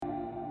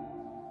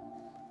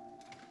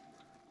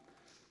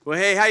Well,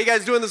 hey, how you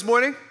guys doing this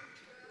morning?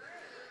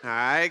 All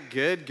right,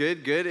 good.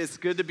 It's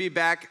good to be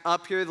back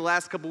up here the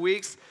last couple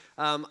weeks.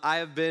 I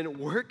have been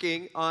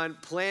working on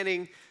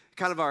planning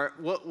kind of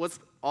what's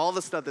all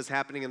the stuff that's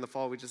happening in the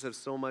fall. We just have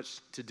so much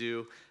to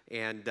do,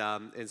 and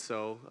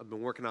so I've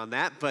been working on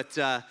that. But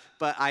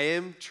I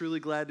am truly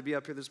glad to be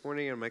up here this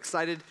morning. I'm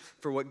excited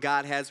for what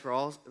God has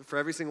for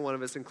every single one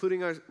of us,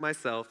 including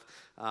myself,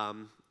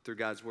 through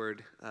God's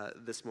Word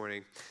this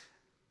morning.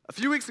 A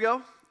few weeks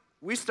ago,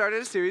 we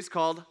started a series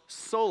called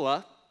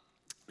Sola,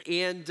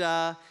 and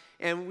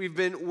we've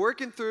been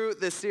working through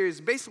this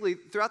series. Basically,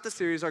 throughout the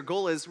series, our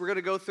goal is we're going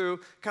to go through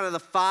kind of the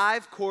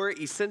 5 core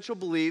essential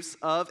beliefs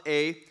of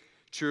a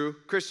true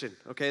Christian.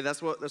 Okay,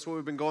 that's what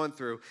we've been going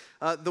through.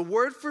 The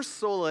word for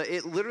sola,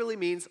 it literally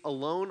means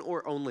alone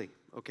or only.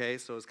 Okay,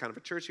 so it's kind of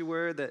a churchy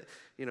word that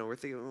we're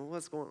thinking,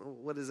 well,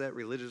 what is that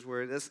religious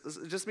word? It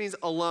just means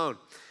alone.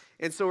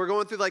 And so we're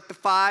going through like the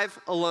 5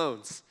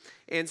 alones.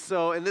 And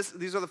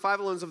these are the 5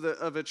 alones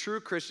of a true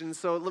Christian.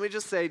 So let me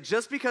just say,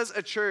 just because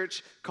a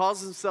church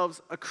calls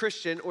themselves a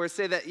Christian or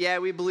say that, yeah,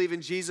 we believe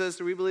in Jesus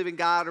or we believe in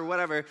God or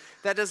whatever,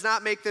 that does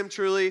not make them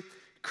truly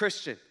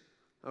Christian,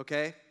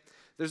 okay?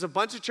 There's a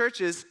bunch of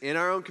churches in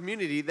our own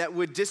community that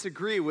would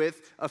disagree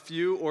with a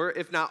few or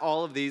if not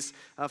all of these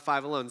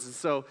 5 alones. And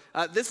so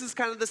this is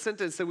kind of the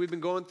sentence that we've been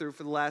going through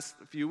for the last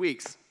few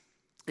weeks.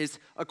 Is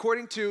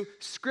according to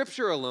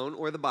Scripture alone,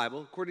 or the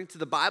Bible, according to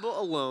the Bible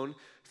alone,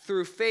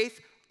 through faith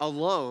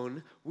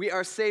alone, we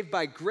are saved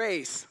by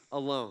grace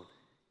alone,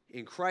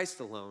 in Christ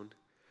alone,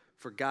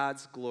 for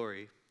God's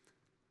glory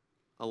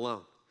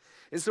alone.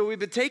 And so we've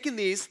been taking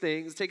these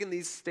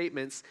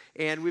statements,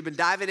 and we've been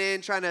diving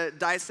in, trying to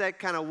dissect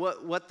kind of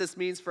what this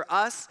means for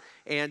us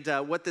and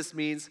what this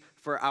means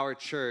for our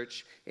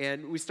church.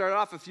 And we started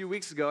off a few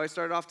weeks ago. I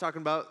started off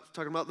talking about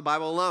the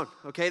Bible alone.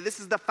 Okay,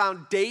 this is the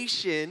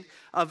foundation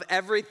of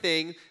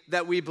everything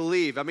that we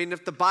believe. I mean,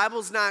 if the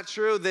Bible's not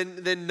true,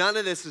 then none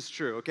of this is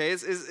true. Okay,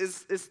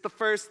 it's the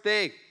first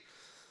thing.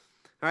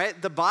 All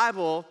right, the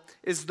Bible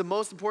is the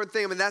most important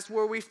thing. I mean, that's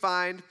where we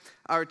find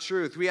our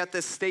truth. We have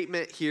this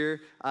statement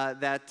here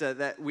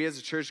that we as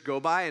a church go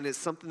by, and it's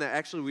something that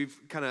actually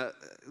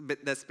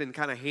that's been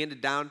kind of handed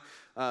down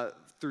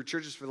through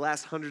churches for the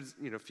last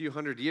few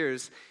hundred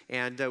years.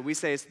 And we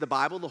say it's the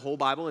Bible, the whole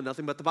Bible, and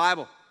nothing but the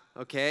Bible.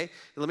 Okay? And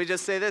let me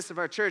just say this: if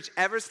our church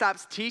ever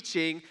stops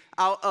teaching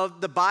out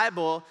of the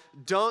Bible,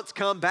 don't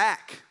come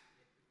back.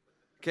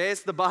 Okay?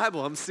 It's the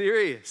Bible. I'm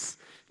serious.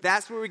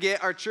 That's where we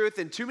get our truth.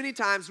 And too many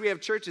times we have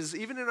churches,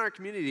 even in our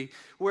community,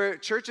 where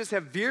churches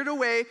have veered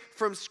away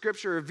from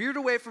Scripture, or veered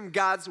away from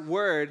God's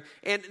Word.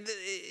 And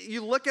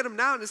you look at them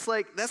now and it's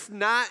like, that's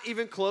not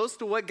even close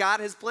to what God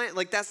has planned.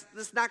 Like, that's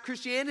not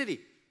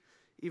Christianity,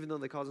 even though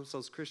they call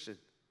themselves Christian.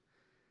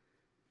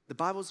 The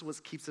Bible is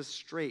what keeps us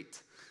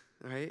straight,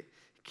 all right?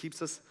 It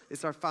keeps us,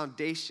 it's our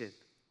foundation.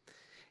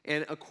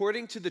 And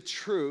according to the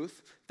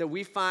truth that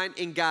we find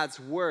in God's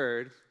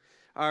Word,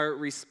 our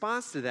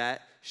response to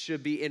that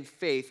should be in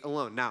faith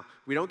alone. Now,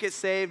 we don't get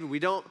saved. We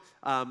don't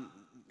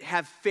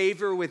have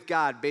favor with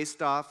God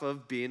based off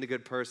of being a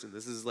good person.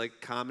 This is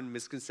like common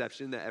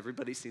misconception that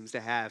everybody seems to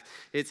have.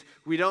 It's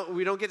we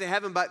don't get to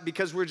heaven but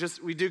because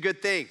we do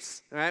good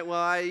things. All right.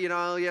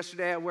 Well,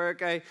 yesterday at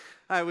work I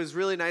was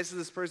really nice to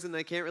this person that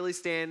I can't really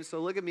stand. So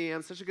look at me,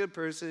 I'm such a good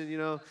person,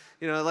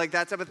 like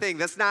that type of thing.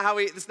 That's not how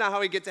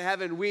we get to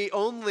heaven.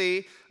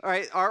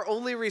 Our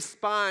only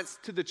response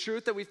to the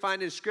truth that we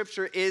find in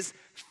Scripture is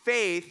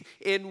faith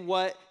in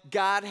what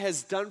God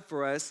has done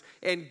for us.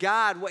 And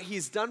God, what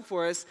He's done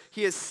for us,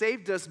 He has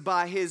saved us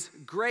by His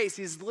grace.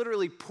 He's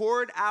literally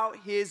poured out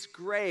His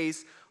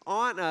grace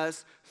on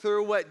us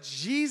through what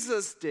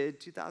Jesus did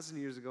 2,000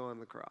 years ago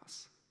on the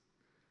cross.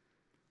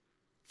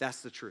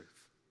 That's the truth.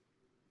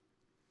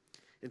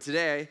 And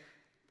today,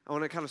 I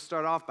want to kind of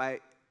start off by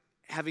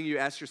having you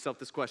ask yourself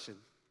this question.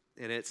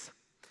 And it's,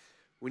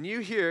 when you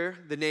hear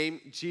the name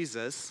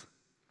Jesus,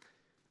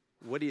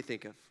 what do you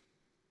think of?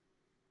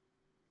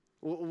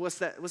 What's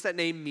that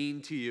name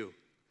mean to you?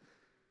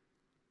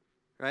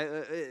 Right?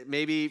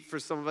 Maybe for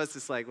some of us,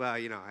 it's like, well,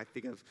 I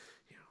think of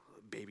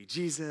baby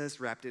Jesus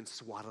wrapped in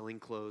swaddling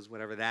clothes,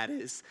 whatever that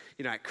is.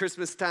 At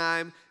Christmas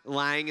time,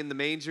 lying in the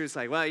manger, it's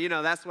like, well,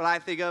 that's what I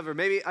think of. Or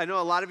maybe, I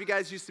know a lot of you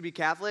guys used to be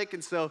Catholic,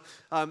 and so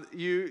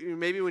you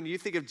maybe when you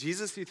think of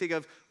Jesus, you think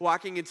of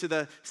walking into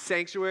the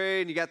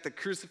sanctuary, and you got the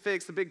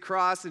crucifix, the big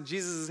cross, and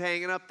Jesus is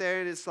hanging up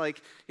there, and it's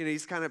like,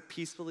 he's kind of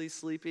peacefully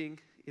sleeping,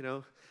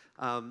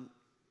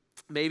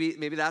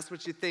 Maybe that's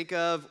what you think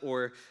of,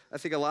 or I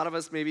think a lot of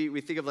us, maybe we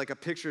think of like a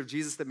picture of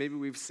Jesus that maybe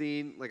we've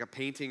seen, like a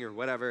painting or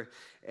whatever,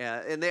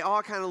 and they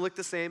all kind of look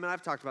the same, and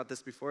I've talked about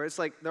this before. It's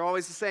like they're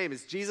always the same.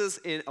 It's Jesus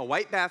in a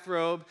white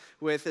bathrobe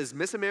with his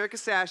Miss America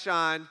sash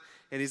on,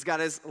 and he's got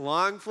his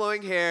long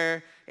flowing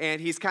hair, and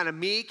he's kind of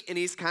meek, and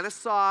he's kind of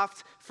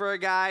soft for a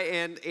guy,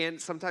 and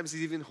sometimes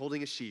he's even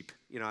holding a sheep.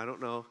 I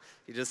don't know.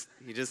 He just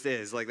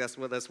is. Like, that's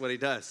what he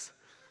does.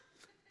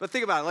 But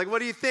think about it. Like, what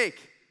do you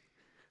think?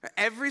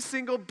 Every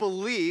single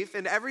belief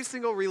and every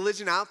single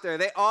religion out there,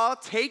 they all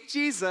take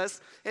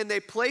Jesus and they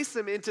place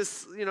him into,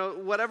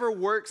 whatever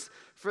works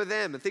for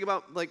them. And think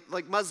about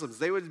like Muslims,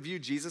 they would view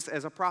Jesus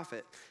as a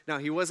prophet. Now,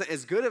 he wasn't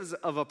as good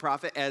of a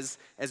prophet as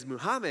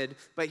Muhammad,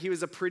 but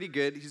he's a pretty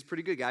good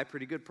guy,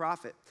 pretty good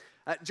prophet.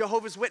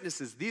 Jehovah's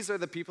Witnesses, these are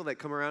the people that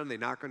come around and they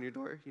knock on your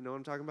door. You know what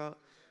I'm talking about?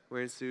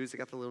 Wearing suits, they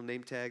got the little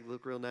name tag,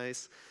 look real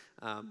nice,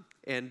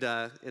 and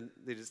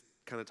they just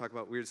kind of talk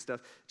about weird stuff.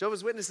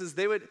 Jehovah's Witnesses,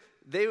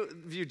 they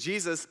view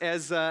Jesus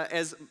as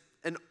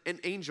an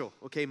angel,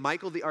 okay?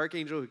 Michael the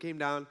archangel who came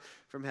down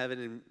from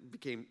heaven and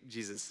became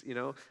Jesus,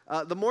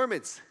 The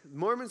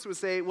Mormons would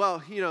say, well,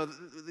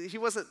 he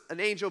wasn't an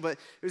angel, but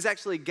it was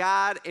actually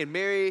God and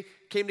Mary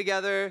came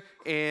together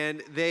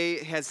and they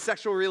had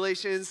sexual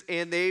relations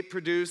and they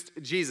produced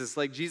Jesus.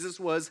 Like Jesus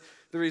was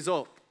the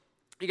result.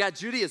 You got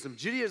Judaism.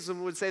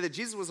 Judaism would say that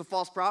Jesus was a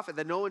false prophet,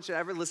 that no one should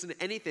ever listen to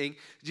anything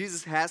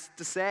Jesus has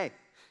to say.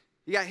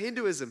 You got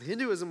Hinduism.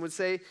 Hinduism would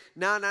say,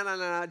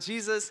 no,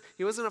 Jesus,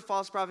 he wasn't a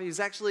false prophet. He was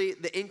actually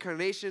the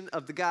incarnation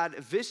of the god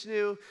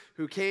Vishnu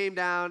who came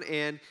down,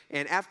 and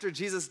after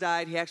Jesus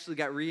died, he actually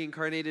got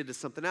reincarnated to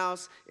something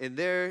else. In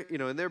their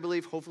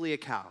belief, hopefully a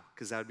cow,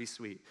 because that would be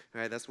sweet.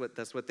 All right, that's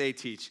what they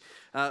teach.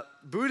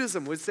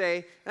 Buddhism would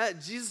say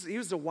Jesus, he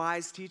was a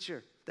wise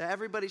teacher that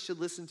everybody should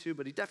listen to,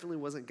 but he definitely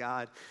wasn't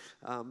God.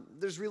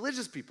 There's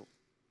religious people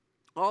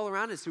all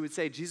around us who would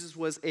say Jesus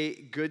was a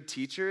good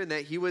teacher and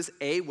that he was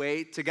a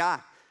way to God.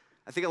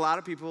 I think a lot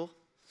of people,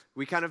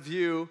 we kind of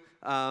view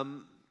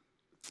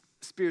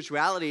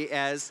spirituality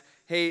as,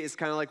 hey, it's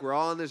kind of like we're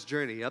all on this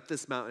journey up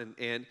this mountain,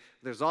 and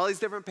there's all these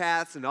different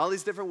paths and all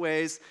these different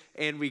ways,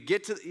 and we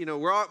get to,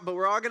 we're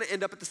all going to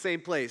end up at the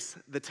same place,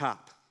 the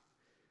top.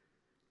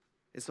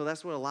 And so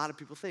that's what a lot of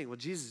people think. Well,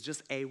 Jesus is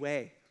just a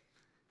way.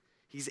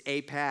 He's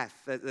a path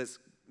that's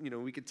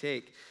we could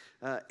take.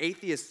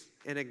 Atheists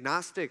and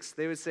agnostics,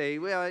 they would say,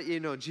 well,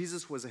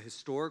 Jesus was a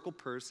historical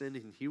person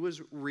and he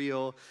was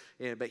real,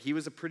 but he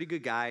was a pretty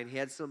good guy and he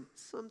had some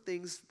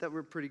things that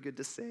were pretty good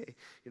to say,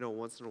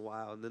 once in a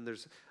while. And then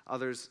there's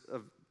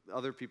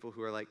other people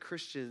who are like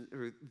Christian,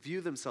 who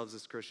view themselves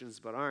as Christians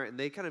but aren't, and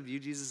they kind of view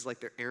Jesus like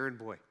their errand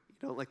boy,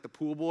 like the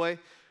pool boy.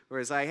 Where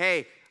it's like,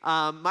 hey,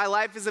 my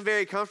life isn't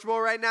very comfortable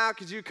right now.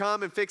 Could you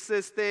come and fix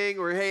this thing?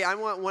 Or, hey, I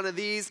want one of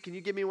these. Can you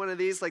give me one of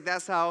these? Like,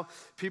 that's how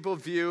people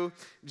view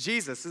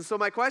Jesus. And so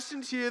my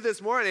question to you this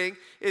morning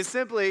is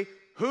simply,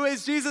 who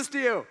is Jesus to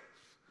you?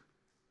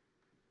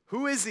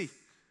 Who is he?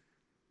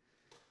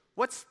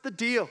 What's the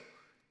deal?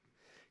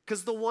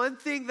 Because the one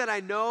thing that I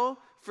know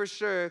for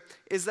sure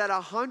is that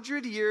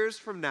 100 years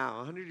from now,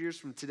 100 years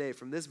from today,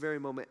 from this very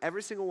moment,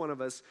 every single one of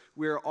us,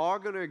 we are all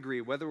going to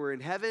agree, whether we're in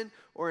heaven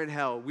or in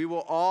hell, we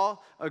will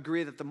all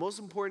agree that the most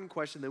important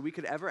question that we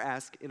could ever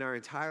ask in our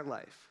entire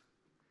life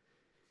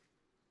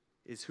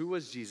is, who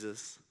was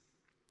Jesus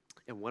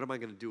and what am I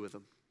going to do with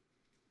him?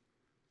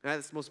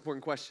 That's the most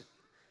important question.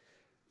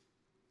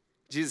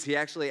 Jesus, he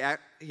actually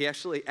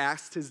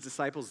asked his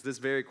disciples this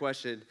very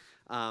question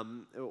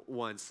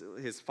once,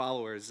 his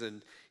followers,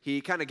 and he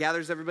kind of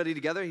gathers everybody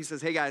together. He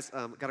says, hey guys,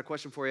 got a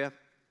question for you.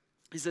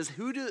 He says,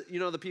 who do,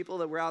 the people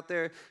that were out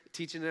there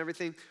teaching and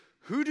everything,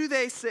 who do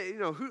they say,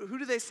 who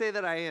do they say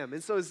that I am?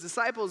 And so his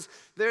disciples,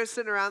 they're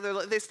sitting around,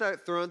 they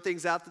start throwing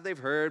things out that they've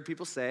heard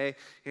people say,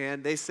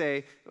 and they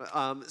say,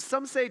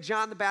 some say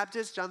John the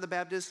Baptist. John the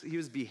Baptist, he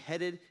was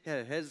beheaded,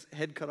 had his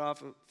head cut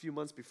off a few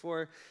months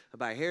before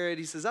by Herod.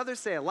 He says,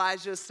 others say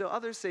Elijah, still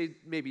others say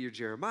maybe you're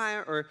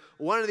Jeremiah or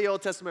one of the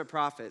Old Testament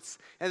prophets.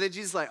 And then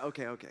Jesus is like,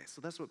 okay,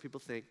 so that's what people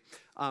think.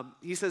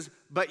 He says,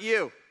 but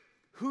you,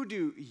 who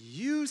do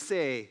you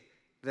say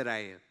that I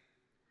am?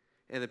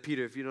 And then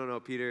Peter, if you don't know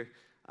Peter,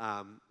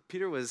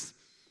 Peter was,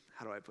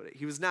 how do I put it?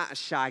 He was not a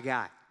shy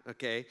guy,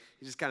 okay?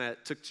 He just kind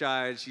of took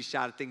charge. He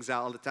shouted things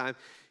out all the time.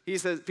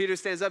 Peter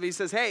stands up. He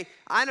says, hey,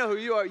 I know who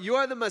you are. You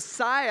are the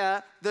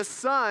Messiah, the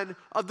Son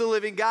of the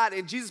living God.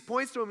 And Jesus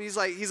points to him. He's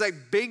like,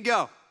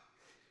 bingo.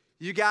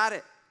 You got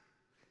it.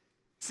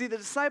 See, the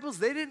disciples,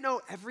 they didn't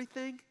know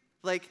everything.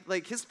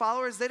 Like his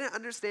followers, they didn't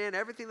understand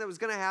everything that was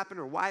going to happen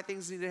or why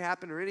things needed to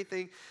happen or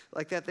anything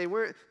like that. They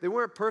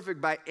weren't perfect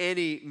by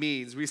any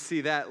means. We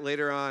see that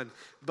later on.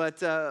 But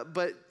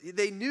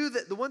they knew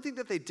that the one thing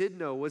that they did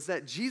know was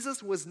that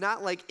Jesus was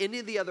not like any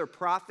of the other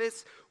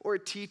prophets or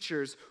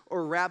teachers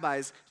or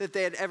rabbis that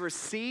they had ever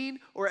seen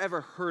or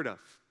ever heard of.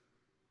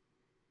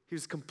 He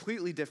was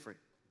completely different.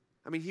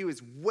 I mean, he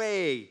was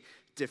way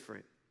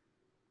different.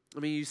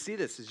 I mean, you see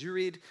this as you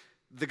read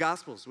the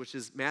Gospels, which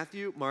is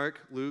Matthew,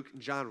 Mark, Luke,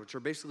 and John, which are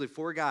basically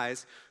four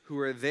guys who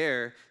are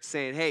there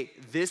saying, hey,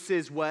 this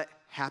is what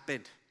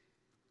happened,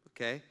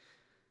 okay?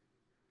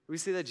 We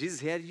see that Jesus,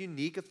 he had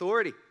unique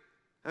authority.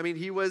 I mean,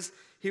 he was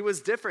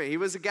different. He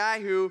was a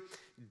guy who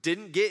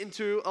didn't get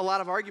into a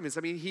lot of arguments. I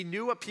mean, he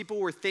knew what people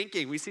were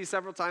thinking. We see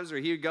several times where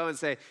he would go and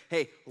say,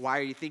 hey, why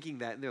are you thinking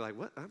that? And they're like,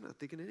 what? I'm not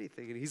thinking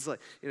anything. And he's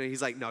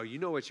like, no, you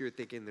know what you're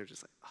thinking. And they're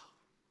just like,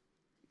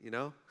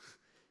 oh,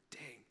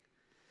 dang.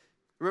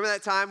 Remember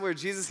that time where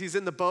Jesus, he's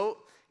in the boat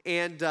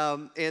and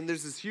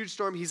there's this huge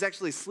storm. He's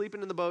actually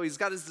sleeping in the boat. He's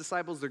got his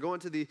disciples. They're going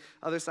to the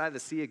other side of the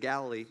Sea of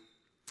Galilee.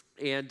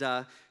 And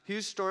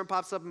huge storm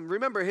pops up. And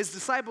remember, his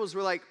disciples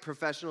were like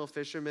professional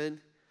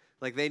fishermen.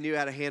 Like they knew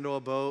how to handle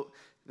a boat.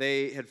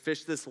 They had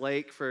fished this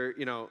lake for,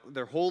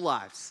 their whole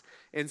lives.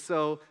 And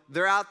so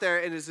they're out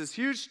there, and it's this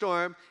huge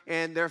storm,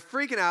 and they're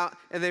freaking out,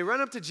 and they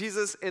run up to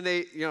Jesus, and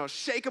they,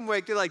 shake him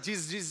awake. They're like,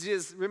 Jesus, Jesus,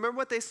 Jesus. Remember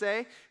what they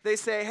say? They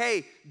say,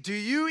 hey, do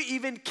you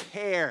even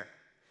care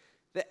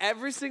that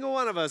every single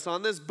one of us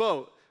on this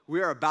boat,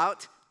 we are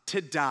about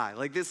to die?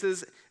 Like, this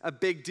is a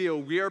big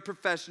deal. We are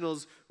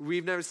professionals.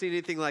 We've never seen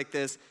anything like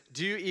this.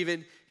 Do you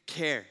even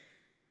care?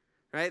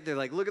 Right? They're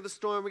like, look at the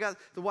storm. We got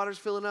the water's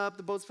filling up.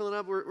 The boat's filling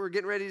up. We're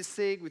getting ready to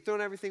sink. We've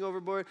thrown everything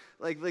overboard.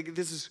 Like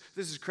this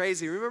is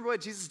crazy. Remember what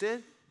Jesus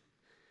did?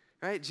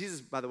 Right?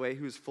 Jesus, by the way,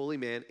 who is fully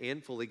man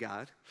and fully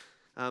God,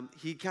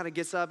 he kind of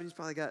gets up and he's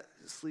probably got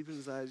sleep in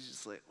his eyes. He's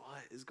just like,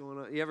 what is going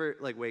on? You ever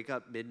wake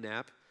up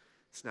mid-nap?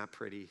 It's not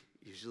pretty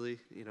usually,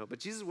 But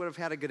Jesus would have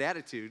had a good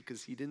attitude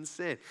because he didn't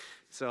sin.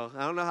 So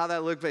I don't know how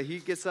that looked, but he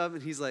gets up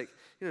and he's like,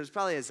 it's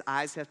probably his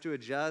eyes have to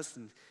adjust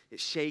and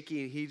it's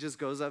shaky, and he just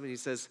goes up and he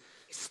says,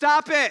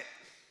 stop it!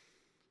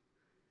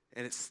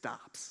 And it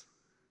stops.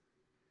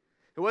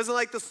 It wasn't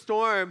like the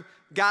storm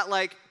got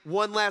like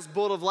one last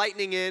bolt of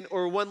lightning in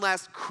or one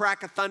last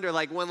crack of thunder,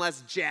 like one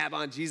last jab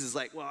on Jesus,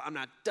 like, well, I'm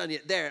not done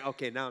yet there.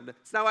 Okay, now I'm done.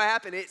 It's not what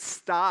happened. It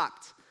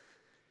stopped.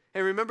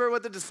 And remember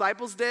what the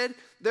disciples did?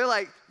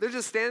 They're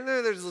just standing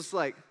there. They're just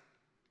like,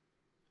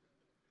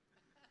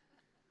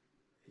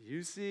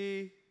 you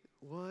see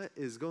what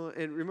is going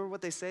on? And remember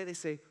what they say? They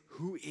say,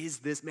 who is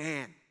this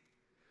man?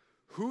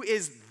 Who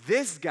is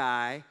this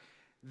guy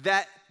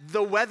that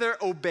the weather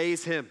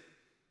obeys him?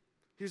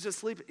 He was just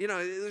sleeping.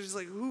 They're just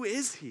like, who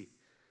is he?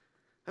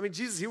 I mean,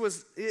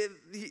 Jesus,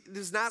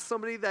 there's not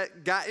somebody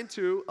that got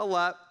into a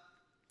lot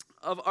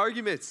of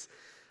arguments.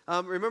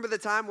 Remember the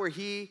time where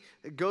he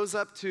goes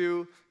up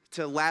to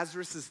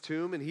Lazarus'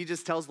 tomb and he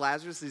just tells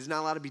Lazarus he's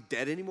not allowed to be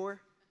dead anymore?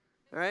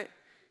 All right?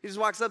 He just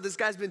walks up. This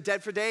guy's been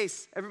dead for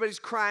days. Everybody's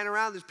crying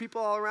around. There's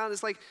people all around.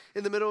 It's like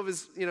in the middle of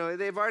his,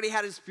 they've already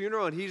had his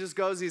funeral, and he just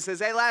goes, he says,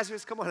 hey,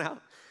 Lazarus, come on out.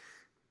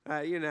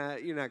 You're not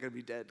going to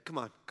be dead. Come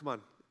on.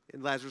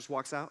 And Lazarus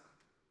walks out.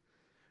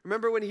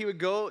 Remember when he would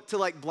go to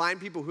like blind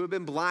people who have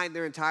been blind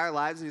their entire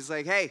lives, and he's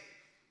like, hey,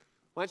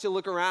 why don't you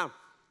look around?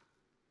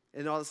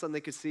 And all of a sudden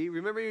they could see.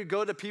 Remember, he would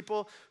go to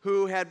people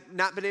who had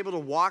not been able to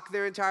walk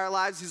their entire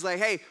lives. He's like,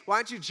 hey, why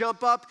don't you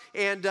jump up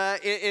and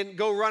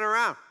go run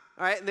around?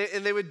 All right,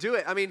 and they would do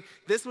it. I mean,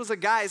 this was a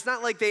guy. It's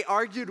not like they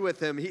argued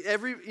with him.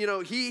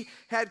 He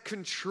had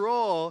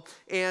control,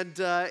 and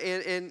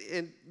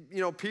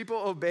people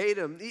obeyed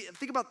him.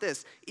 Think about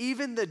this.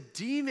 Even the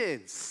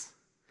demons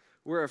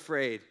were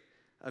afraid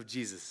of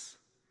Jesus.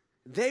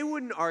 They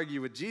wouldn't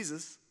argue with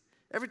Jesus.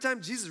 Every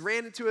time Jesus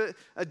ran into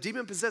a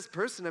demon-possessed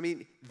person, I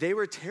mean, they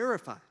were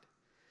terrified.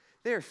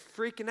 They were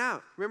freaking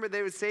out. Remember,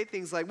 they would say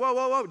things like, whoa,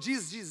 whoa, whoa,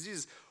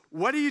 Jesus.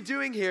 What are you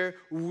doing here?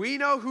 We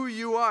know who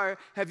you are.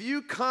 Have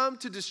you come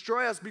to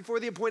destroy us before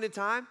the appointed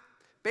time?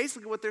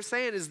 Basically, what they're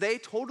saying is they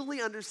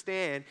totally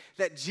understand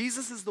that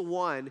Jesus is the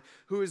one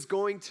who is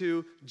going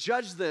to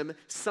judge them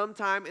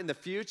sometime in the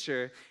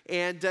future.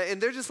 And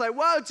they're just like,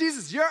 whoa,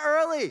 Jesus, you're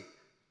early.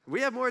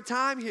 We have more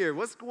time here.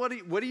 What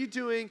are you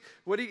doing?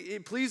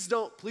 Please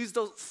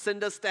don't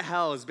send us to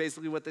hell is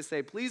basically what they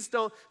say. Please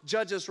don't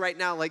judge us right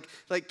now. Like,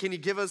 can you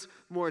give us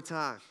more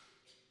time?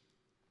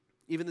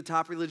 Even the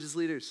top religious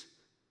leaders,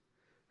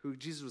 who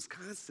Jesus was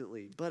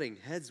constantly butting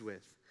heads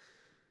with,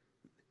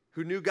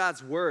 who knew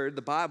God's word,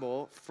 the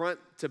Bible, front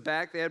to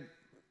back. They had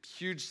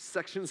huge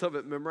sections of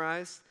it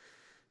memorized.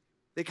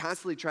 They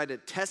constantly tried to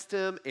test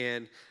him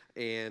and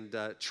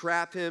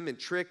trap him and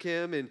trick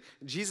him. And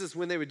Jesus,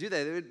 when they would do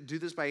that, they would do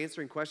this by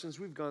answering questions.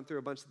 We've gone through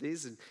a bunch of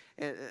these.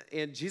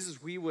 And Jesus,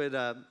 he would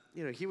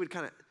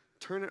kind of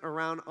turn it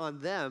around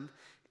on them.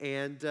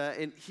 And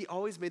he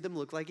always made them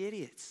look like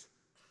idiots.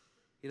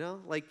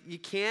 Like you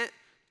can't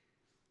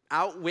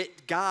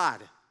outwit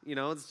God.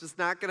 It's just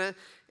not going to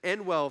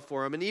end well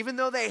for them. And even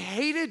though they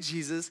hated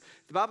Jesus,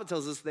 the Bible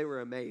tells us they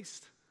were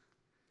amazed.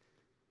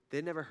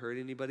 They'd never heard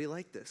anybody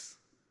like this.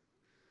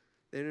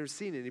 They'd never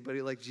seen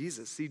anybody like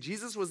Jesus. See,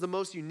 Jesus was the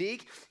most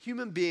unique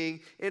human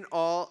being in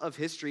all of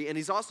history, and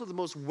he's also the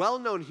most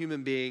well-known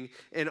human being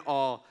in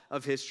all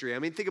of history. I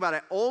mean, think about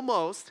it.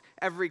 Almost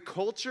every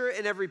culture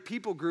and every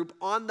people group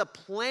on the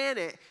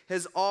planet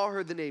has all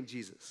heard the name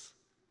Jesus.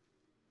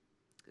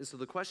 And so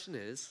the question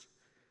is,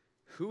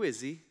 who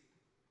is he?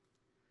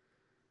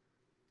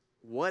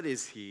 What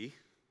is he?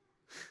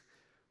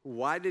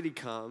 Why did he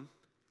come?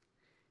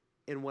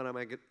 And what am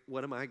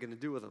I going to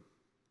do with him?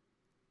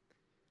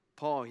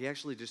 Paul, he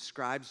actually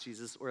describes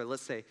Jesus, or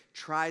let's say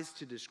tries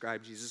to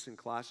describe Jesus in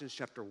Colossians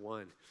chapter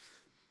 1.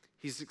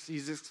 He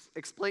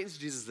explains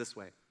Jesus this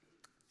way.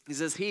 He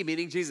says, he,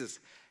 meaning Jesus,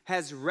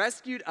 has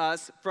rescued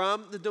us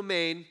from the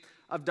domain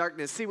of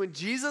darkness. See, when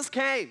Jesus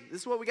came,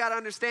 this is what we got to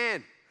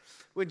understand.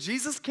 When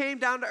Jesus came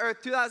down to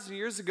earth 2,000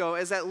 years ago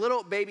as that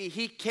little baby,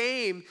 he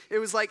came, it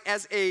was like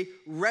as a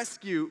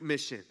rescue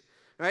mission.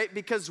 right?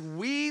 Because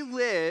we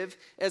live,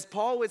 as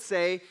Paul would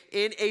say,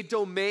 in a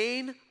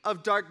domain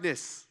of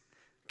darkness.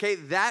 Okay,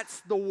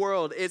 that's the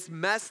world. It's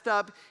messed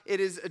up. It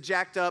is a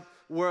jacked up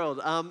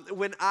world.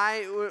 When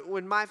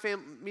my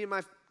family, me and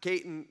my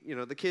Kate and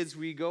the kids,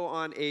 we go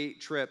on a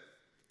trip.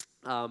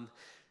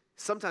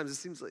 Sometimes it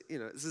seems like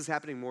this is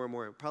happening more and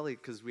more. Probably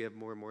because we have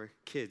more and more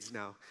kids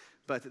now,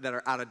 but that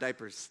are out of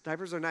diapers.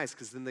 Diapers are nice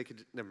because then they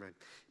could. Never mind.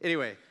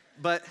 Anyway,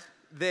 but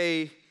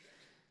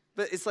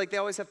it's like they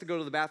always have to go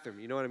to the bathroom.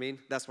 You know what I mean?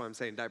 That's why I'm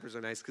saying diapers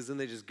are nice because then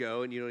they just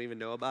go and you don't even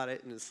know about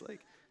it, and it's like,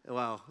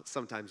 well,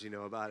 sometimes you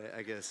know about it,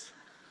 I guess.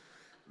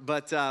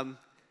 But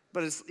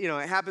it's,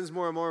 it happens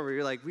more and more where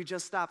you're like, we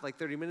just stopped like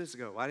 30 minutes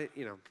ago. Why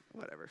didn't,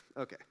 whatever.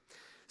 Okay.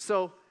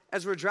 So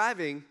as we're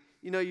driving,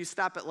 you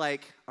stop at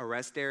like a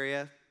rest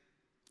area,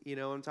 you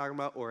know what I'm talking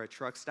about, or a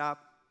truck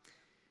stop,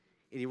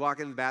 and you walk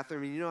in the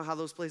bathroom, and you know how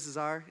those places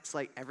are? It's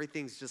like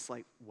everything's just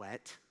like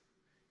wet.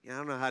 I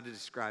don't know how to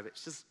describe it.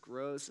 It's just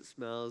gross. It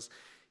smells.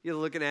 You're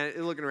looking at it,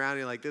 you're looking around, and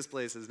you're like, this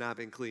place has not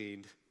been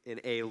cleaned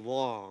in a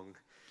long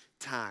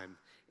time.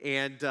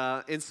 And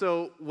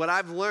so what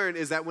I've learned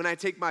is that when I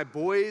take my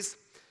boys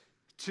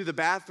to the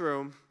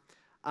bathroom,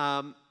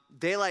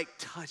 they like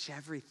touch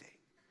everything.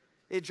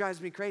 It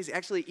drives me crazy.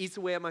 Actually, it eats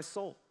away at my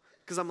soul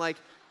because I'm like,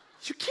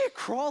 you can't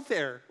crawl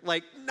there.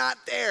 Like, not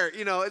there.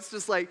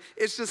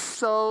 It's just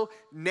so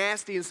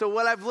nasty. And so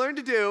what I've learned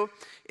to do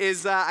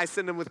is I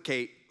send them with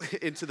Kate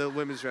into the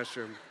women's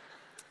restroom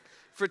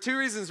for two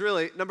reasons,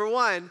 really. Number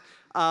one,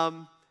 I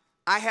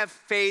have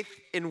faith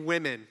in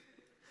women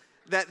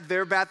that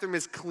their bathroom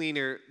is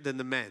cleaner than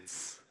the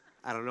men's.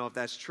 I don't know if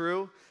that's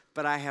true,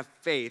 but I have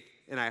faith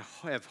and I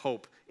have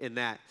hope in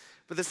that.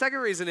 But the second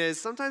reason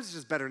is sometimes it's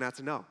just better not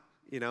to know.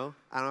 I don't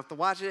have to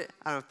watch it,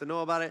 I don't have to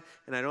know about it,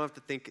 and I don't have to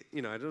think, I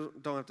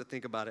don't have to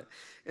think about it.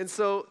 And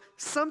so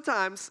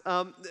sometimes,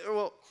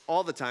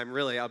 all the time,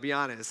 really, I'll be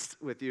honest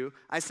with you,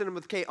 I send them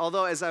with Kate.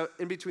 Although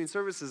in between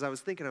services, I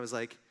was thinking, I was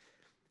like,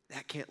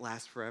 that can't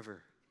last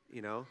forever,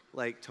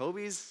 Like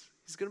Toby's,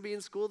 he's going to be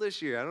in school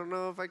this year. I don't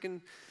know if I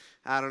can,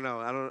 I don't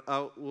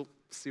know. We'll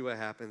see what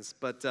happens.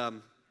 But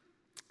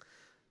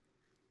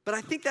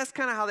I think that's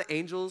kind of how the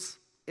angels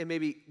and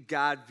maybe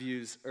God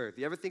views earth.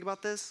 You ever think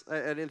about this? I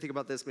didn't think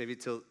about this maybe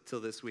till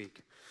this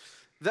week.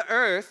 The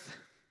earth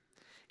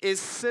is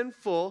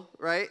sinful,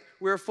 right?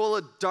 We're full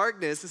of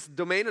darkness. It's a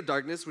domain of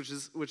darkness, which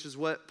is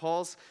what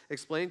Paul's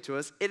explained to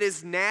us. It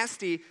is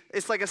nasty.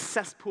 It's like a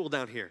cesspool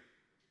down here.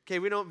 Okay,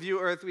 we don't view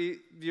earth, we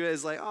view it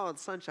as like, oh, the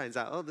sun shines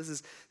out. Oh,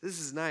 this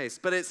is nice.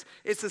 But it's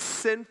a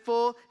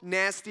sinful,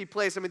 nasty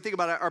place. I mean, think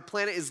about it. Our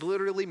planet is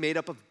literally made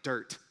up of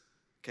dirt.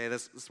 Okay,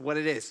 that's what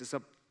it is. It's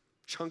a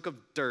chunk of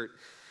dirt.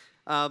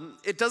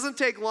 It doesn't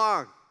take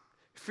long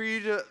for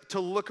you to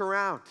look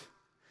around.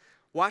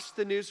 Watch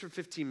the news for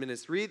 15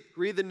 minutes. Read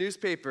the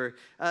newspaper.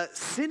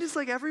 Sin is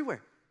like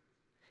everywhere.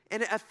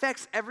 And it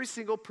affects every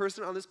single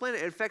person on this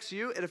planet. It affects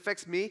you. It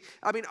affects me.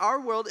 I mean, our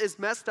world is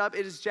messed up.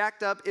 It is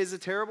jacked up. It is a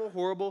terrible,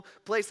 horrible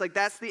place. Like,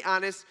 that's the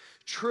honest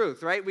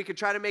truth, right? We could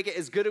try to make it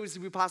as good as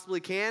we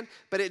possibly can,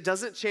 but it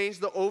doesn't change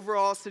the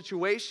overall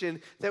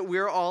situation that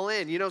we're all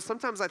in.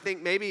 Sometimes I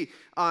think maybe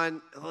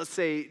on, let's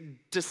say,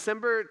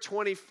 December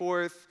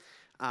 24th,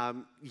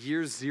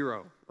 year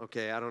zero,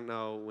 okay? I don't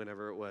know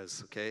whenever it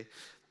was, okay?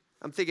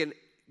 I'm thinking,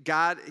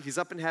 God, he's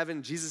up in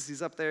heaven. Jesus,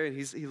 he's up there, and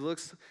he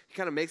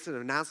kind of makes an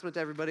announcement to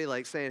everybody,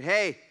 like saying,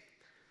 hey,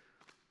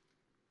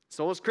 it's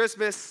almost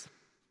Christmas.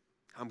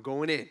 I'm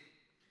going in,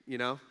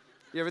 You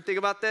ever think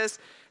about this?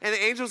 And the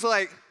angels are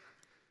like,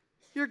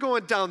 you're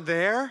going down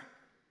there?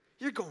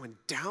 You're going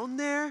down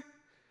there?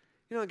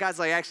 And God's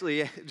like, actually,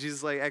 yeah. Jesus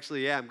is like,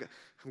 actually, yeah, I'm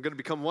going to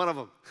become one of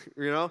them,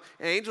 And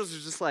angels are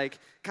just like,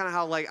 kind of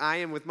how like I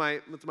am with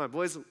my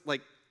boys, like,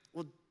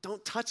 well,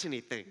 don't touch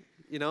anything,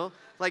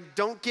 Like,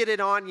 don't get it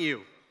on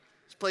you.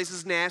 This place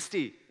is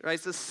nasty, right?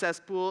 It's a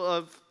cesspool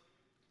of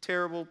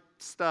terrible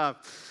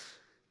stuff.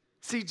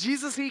 See,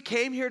 Jesus, he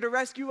came here to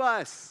rescue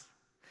us.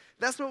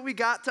 That's what we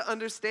got to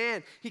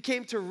understand. He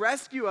came to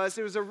rescue us.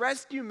 It was a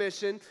rescue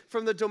mission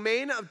from the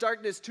domain of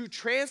darkness to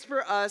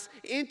transfer us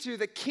into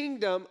the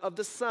kingdom of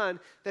the Son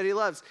that he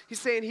loves. He's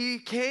saying he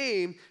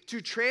came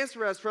to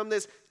transfer us from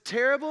this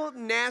terrible,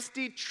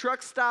 nasty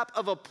truck stop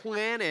of a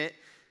planet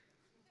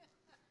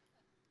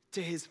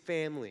to his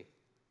family,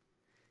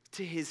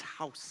 to his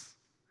house.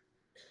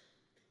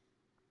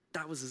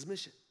 That was his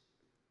mission.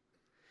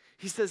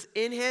 He says,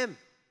 in him,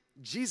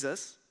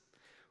 Jesus,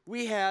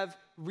 we have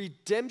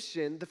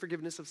redemption, the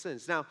forgiveness of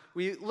sins. Now,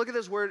 we look at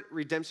this word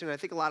redemption, and I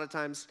think a lot of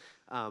times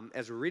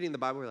as we're reading the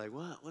Bible, we're like,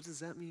 what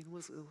does that mean?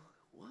 What?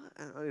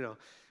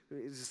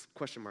 It's just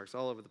question marks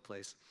all over the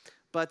place.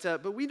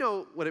 But we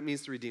know what it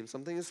means to redeem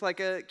something. It's like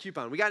a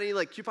coupon. We got any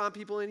like coupon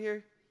people in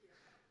here?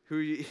 Who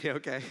you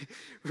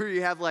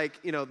have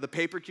like, the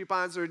paper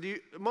coupons, or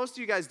most of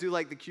you guys do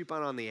like the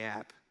coupon on the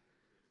app?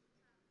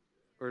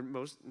 Or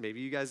maybe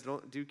you guys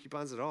don't do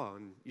coupons at all,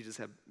 and you just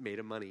have made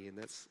of money, and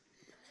that's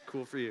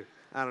cool for you.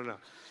 I don't know.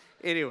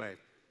 Anyway,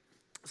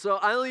 so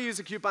I only use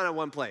a coupon at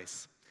one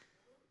place,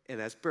 and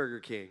that's Burger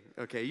King.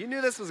 Okay, you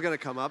knew this was going to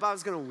come up. I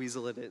was going to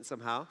weasel it in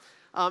somehow.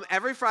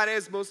 Every Friday,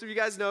 as most of you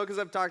guys know because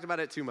I've talked about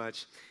it too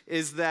much,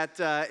 is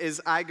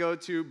I go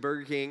to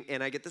Burger King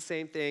and I get the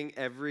same thing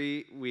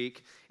every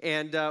week.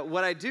 And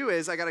what I do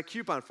is I got a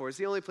coupon for it. It's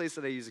the only place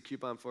that I use a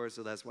coupon for,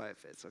 so that's why it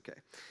fits. Okay,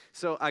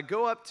 so I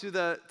go up to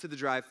the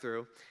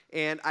drive-thru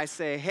and I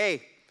say,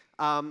 hey,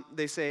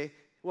 they say,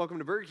 welcome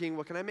to Burger King.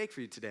 What can I make for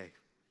you today?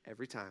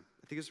 Every time.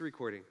 I think it's a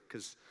recording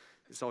because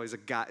it's always a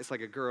guy. It's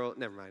like a girl.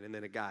 Never mind. And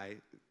then a guy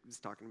is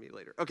talking to me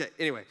later. Okay,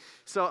 anyway.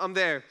 So I'm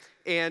there,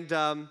 and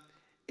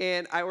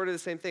I order the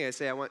same thing. I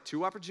say, I want 2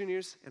 Whopper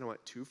Juniors, and I want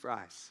 2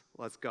 fries.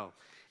 Let's go.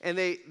 And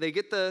they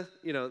get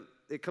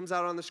it comes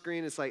out on the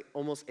screen. It's like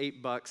almost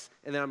 $8.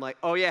 And then I'm like,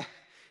 oh, yeah.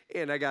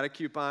 And I got a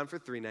coupon for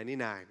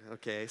 $3.99.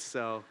 Okay,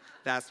 so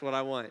that's what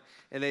I want.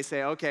 And they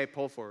say, okay,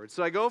 pull forward.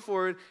 So I go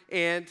forward,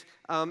 and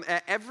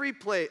at every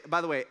plate, by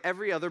the way,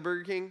 every other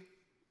Burger King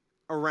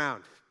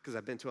around, because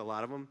I've been to a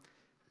lot of them,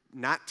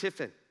 not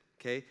Tiffin,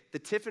 okay? The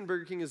Tiffin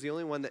Burger King is the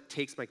only one that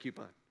takes my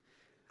coupon.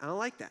 I don't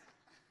like that.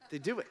 They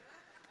do it.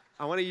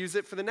 I want to use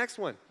it for the next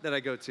one that I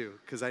go to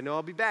because I know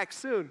I'll be back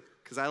soon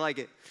because I like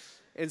it.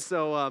 And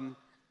so,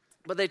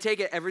 but they take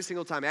it every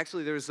single time.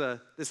 Actually,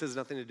 this has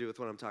nothing to do with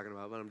what I'm talking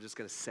about, but I'm just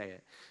going to say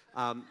it.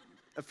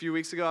 A few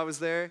weeks ago, I was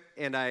there,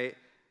 and I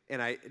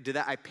did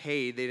that. I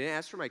paid. They didn't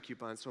ask for my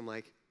coupon, so I'm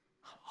like,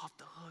 I'm off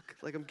the hook.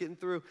 Like, I'm getting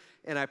through.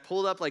 And I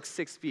pulled up like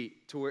 6 feet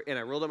and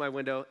I rolled up my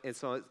window, and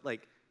so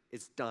like,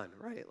 it's done,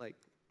 right? Like,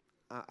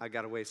 I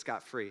got away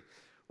scot-free.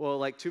 Well,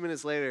 like 2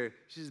 minutes later,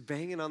 she's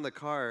banging on my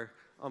car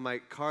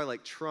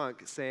like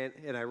trunk saying,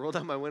 and I rolled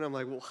out my window, I'm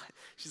like, what?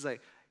 She's like,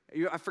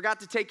 I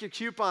forgot to take your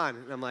coupon.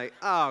 And I'm like,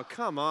 oh,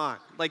 come on.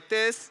 Like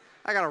this,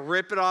 I got to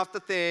rip it off the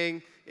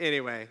thing.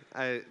 Anyway,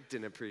 I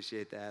didn't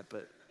appreciate that,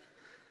 but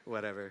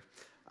whatever.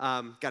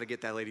 Got to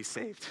get that lady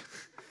saved.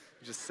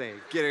 Just saying,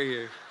 get her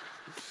here,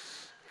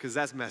 because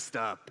that's messed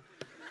up.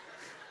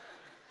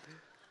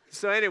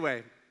 So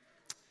anyway,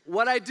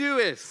 what I do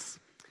is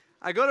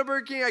I go to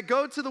Burger King, I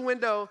go to the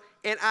window,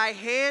 and I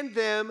hand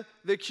them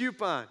the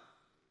coupon.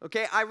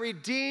 Okay, I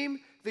redeem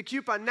the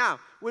coupon. Now,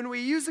 when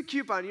we use a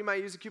coupon, you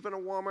might use a coupon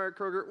at Walmart,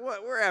 Kroger,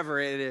 wherever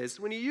it is.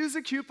 When you use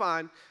a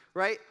coupon,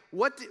 right,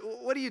 what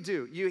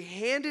do? You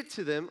hand it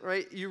to them,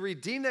 right? You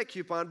redeem that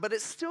coupon, but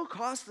it still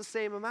costs the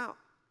same amount.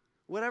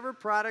 Whatever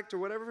product or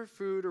whatever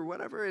food or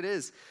whatever it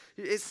is,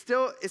 it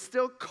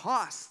still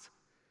costs.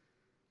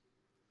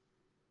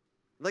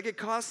 Like it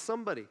costs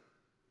somebody.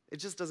 It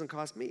just doesn't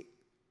cost me.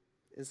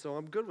 And so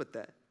I'm good with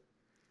that.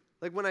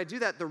 Like when I do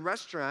that, the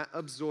restaurant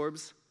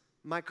absorbs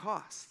my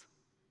cost.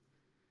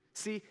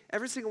 See,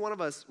 every single one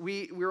of us,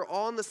 we're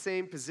all in the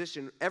same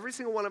position. Every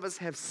single one of us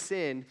have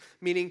sinned,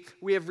 meaning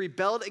we have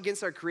rebelled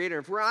against our Creator.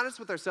 If we're honest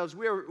with ourselves,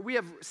 we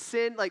have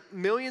sinned like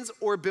millions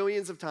or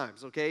billions of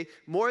times, okay?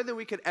 More than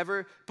we could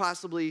ever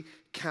possibly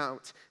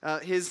count.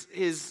 It's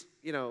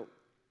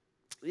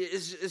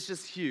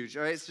just huge,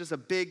 all right? It's just a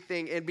big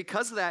thing. And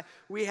because of that,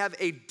 we have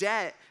a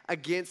debt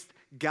against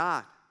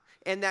God.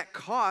 And that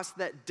cost,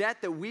 that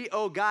debt that we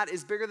owe God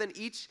is bigger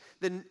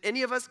than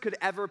any of us could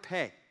ever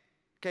pay.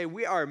 Okay,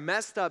 we are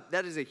messed up.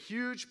 That is a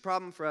huge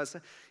problem for us.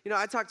 You know,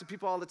 I talk to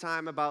people all the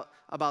time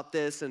about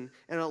this, and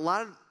a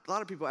lot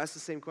of people ask the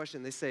same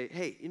question. They say,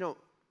 hey, you know,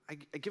 I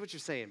get what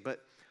you're saying,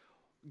 but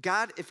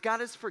if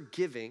God is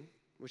forgiving,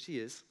 which he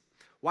is,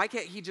 why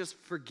can't he just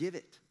forgive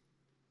it?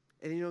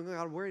 And you don't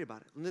got to worry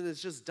about it. And then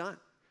it's just done.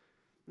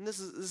 And this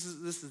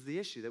is the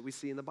issue that we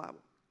see in the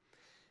Bible.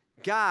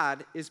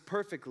 God is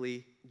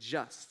perfectly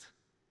just.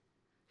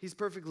 He's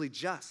perfectly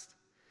just,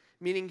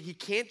 meaning he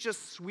can't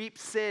just sweep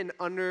sin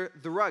under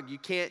the rug. You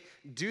can't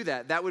do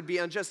that. That would be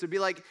unjust. It would be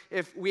like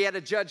if we had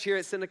a judge here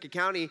at Seneca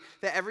County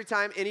that every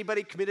time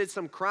anybody committed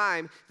some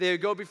crime, they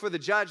would go before the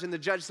judge, and the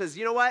judge says,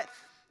 you know what?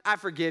 I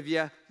forgive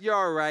you. You're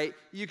all right.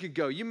 You could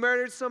go. You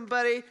murdered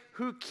somebody?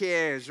 Who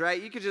cares,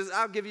 right?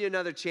 I'll give you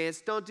another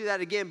chance. Don't do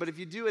that again, but if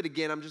you do it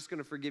again, I'm just going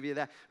to forgive you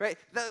that, right?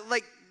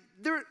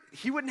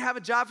 He wouldn't have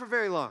a job for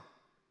very long.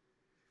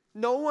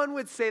 No one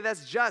would say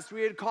that's just.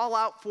 We would call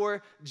out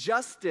for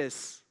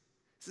justice.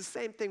 It's the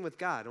same thing with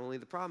God, only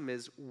the problem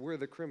is we're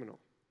the criminal.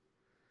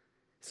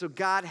 So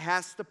God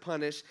has to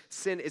punish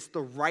sin. It's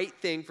the right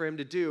thing for him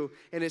to do,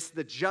 and it's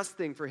the just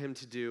thing for him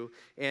to do,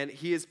 and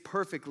he is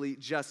perfectly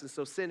just, and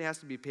so sin has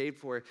to be paid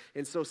for,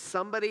 and so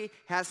somebody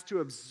has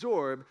to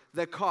absorb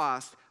the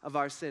cost of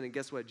our sin, and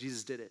guess what?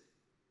 Jesus did it.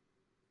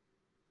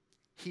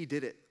 He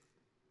did it.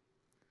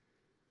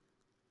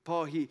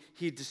 Paul, he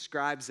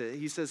describes it.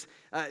 He says,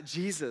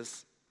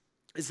 Jesus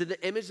is in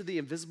the image of the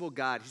invisible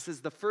God. He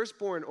says, the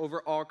firstborn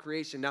over all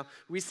creation. Now,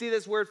 we see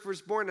this word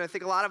firstborn, and I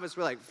think a lot of us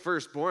were like,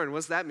 firstborn,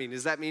 what's that mean?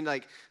 Does that mean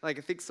like I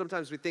think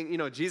sometimes we think,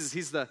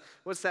 Jesus,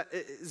 what's that?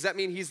 Does that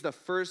mean he's the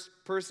first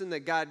person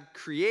that God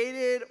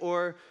created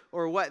or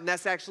what? And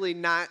that's actually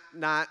not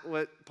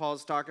what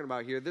Paul's talking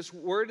about here. This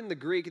word in the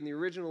Greek, in the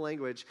original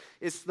language,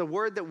 is the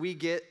word that we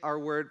get our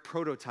word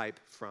prototype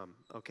from,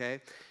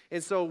 okay?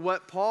 And so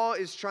what Paul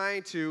is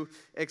trying to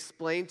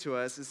explain to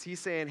us is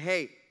he's saying,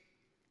 hey,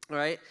 all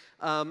right,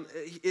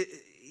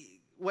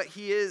 what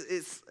he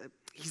is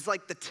he's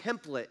like the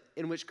template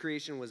in which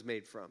creation was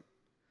made from.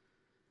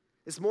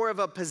 It's more of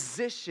a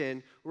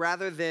position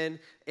rather than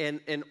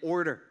an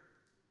order.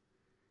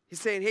 He's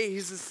saying, hey,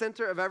 he's the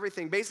center of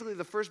everything. Basically,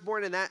 the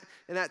firstborn in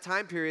that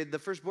time period, the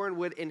firstborn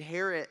would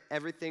inherit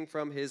everything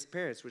from his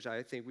parents, which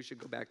I think we should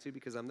go back to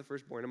because I'm the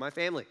firstborn in my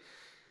family.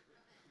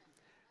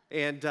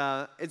 And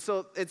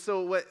so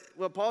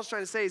what Paul's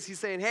trying to say is he's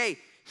saying, hey,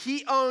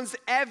 he owns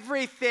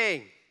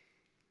everything.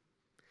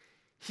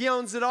 He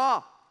owns it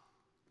all.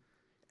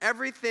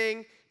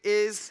 Everything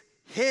is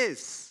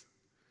his.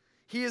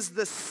 He is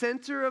the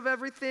center of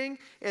everything,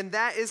 and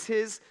that is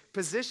his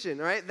position,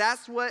 right?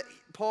 That's what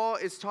Paul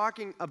is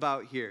talking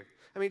about here.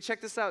 I mean, check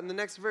this out in the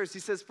next verse. He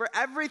says, for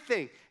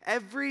everything,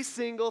 every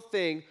single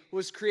thing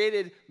was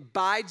created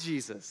by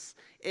Jesus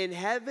in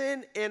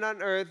heaven and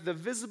on earth, the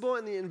visible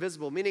and the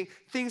invisible, meaning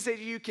things that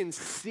you can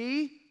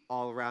see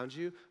all around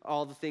you,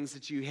 all the things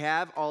that you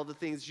have, all the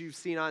things you've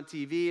seen on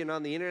TV and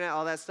on the internet,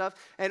 all that stuff,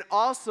 and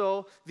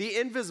also the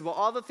invisible,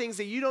 all the things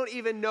that you don't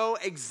even know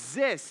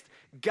exist.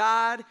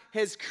 God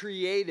has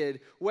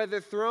created,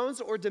 whether thrones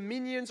or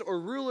dominions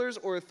or rulers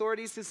or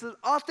authorities, this is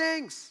all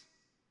things.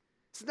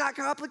 It's not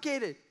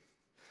complicated.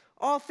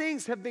 All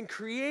things have been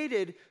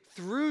created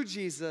through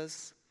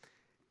Jesus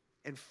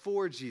and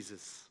for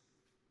Jesus.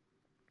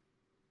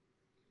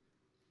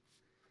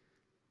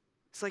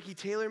 It's like he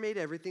tailor-made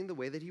everything the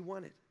way that he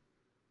wanted.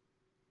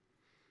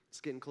 It's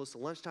getting close to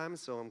lunchtime,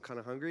 so I'm kind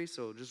of hungry,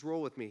 so just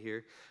roll with me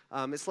here.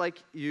 It's like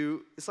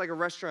a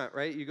restaurant,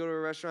 right? You go to a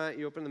restaurant,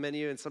 you open the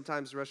menu, and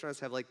sometimes restaurants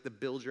have like the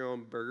build your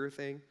own burger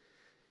thing.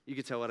 You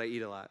can tell what I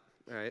eat a lot,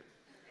 all right?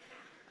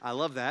 I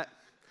love that.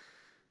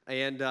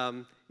 And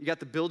you got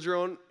the build your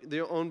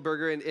own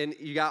burger, and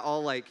you got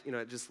all like,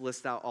 it just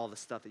lists out all the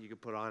stuff that you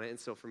could put on it. And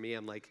so for me,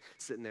 I'm like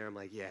sitting there, I'm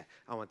like, yeah,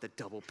 I want the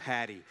double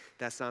patty.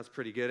 That sounds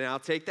pretty good. And I'll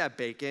take that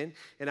bacon,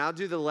 and I'll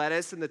do the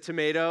lettuce and the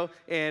tomato,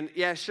 and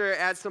yeah, sure,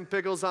 add some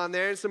pickles on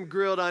there and some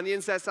grilled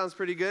onions. That sounds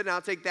pretty good. And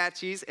I'll take that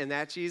cheese and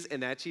that cheese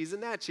and that cheese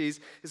and that cheese.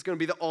 It's going to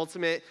be the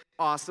ultimate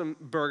awesome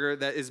burger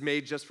that is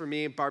made just for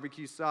me.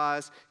 Barbecue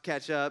sauce,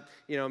 ketchup,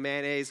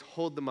 mayonnaise.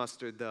 Hold the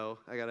mustard, though.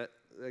 I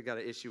got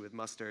an issue with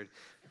mustard.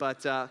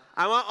 But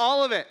I want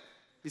all of it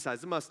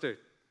besides the mustard.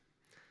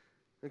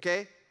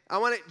 Okay? I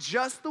want it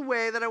just the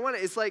way that I want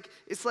it.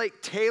 It's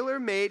like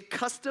tailor-made,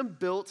 custom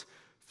built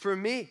for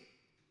me.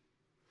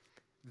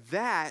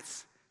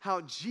 That's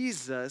how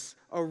Jesus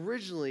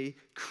originally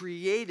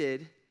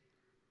created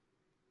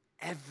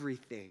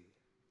everything.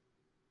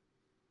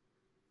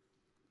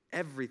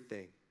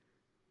 Everything.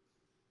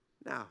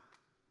 Now,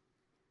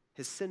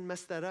 has sin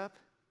messed that up?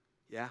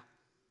 Yeah.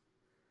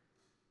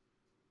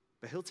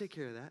 But he'll take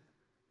care of that.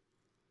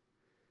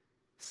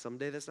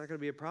 Someday that's not going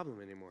to be a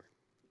problem anymore.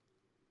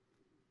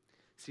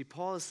 See,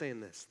 Paul is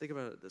saying this. Think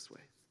about it this way.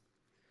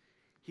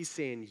 He's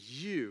saying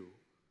you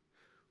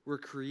were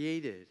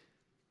created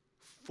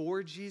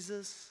for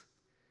Jesus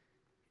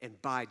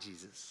and by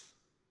Jesus.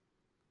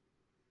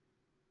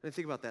 And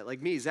think about that.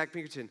 Like me, Zach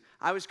Pinkerton,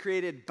 I was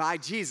created by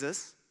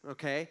Jesus,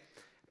 okay?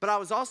 But I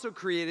was also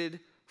created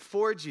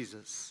for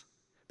Jesus.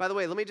 By the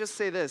way, let me just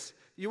say this.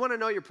 You want to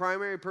know your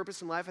primary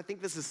purpose in life? I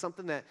think this is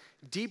something that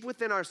deep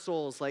within our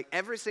souls, like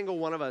every single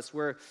one of us,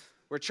 we're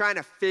trying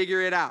to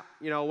figure it out.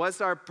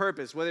 What's our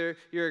purpose? Whether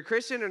you're a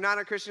Christian or not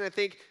a Christian, I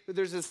think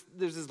there's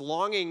this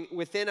longing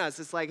within us.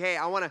 It's like, hey,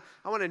 I want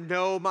to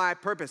know my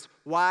purpose.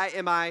 Why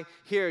am I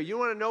here? You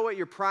want to know what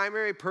your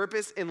primary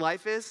purpose in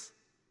life is?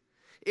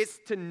 It's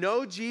to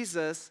know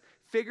Jesus,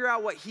 figure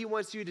out what he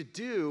wants you to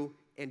do,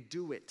 and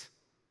do it.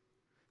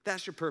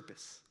 That's your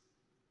purpose.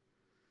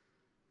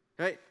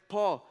 Right?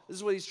 Paul, this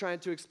is what he's trying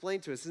to explain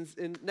to us.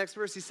 In next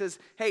verse, he says,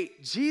 hey,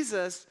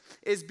 Jesus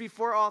is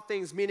before all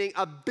things, meaning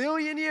 1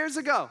 billion years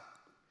ago,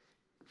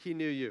 he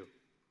knew you.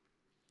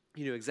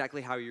 He knew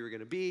exactly how you were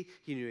going to be.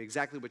 He knew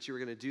exactly what you were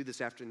going to do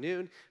this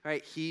afternoon.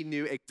 Right? He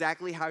knew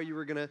exactly how you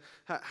were going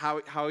to,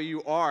 how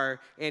you are,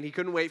 and he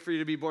couldn't wait for you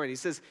to be born. He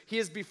says, he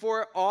is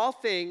before all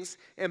things,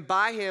 and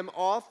by him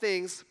all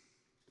things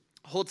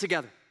hold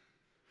together.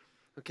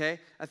 Okay?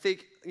 I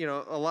think,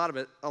 a lot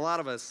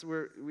of us,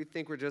 we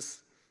think we're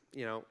just,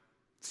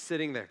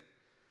 sitting there.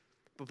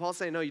 But Paul's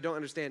saying, no, you don't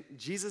understand.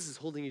 Jesus is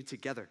holding you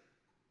together.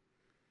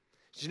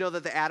 Did you know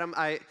that the atom,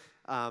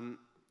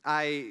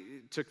 I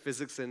took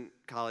physics in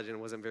college and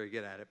wasn't very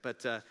good at it, but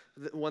the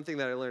one thing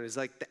that I learned is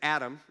like the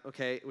atom,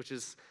 okay, which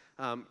is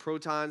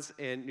protons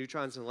and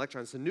neutrons and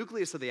electrons. The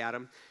nucleus of the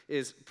atom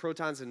is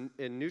protons and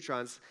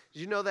neutrons.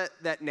 Did you know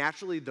that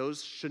naturally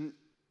those shouldn't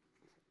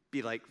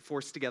be like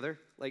forced together?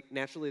 Like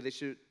naturally they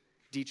should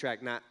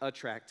detract, not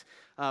attract.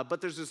 But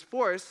there's this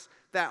force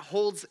that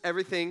holds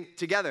everything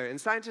together. And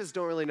scientists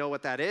don't really know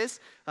what that is.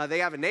 They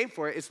have a name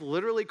for it. It's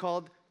literally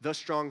called the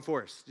strong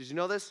force. Did you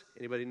know this?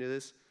 Anybody knew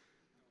this?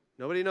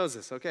 Nobody knows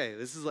this. Okay,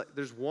 this is like,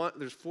 there's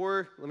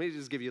four, let me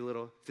just give you a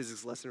little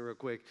physics lesson real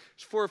quick.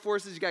 There's four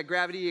forces. You got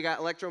gravity, you got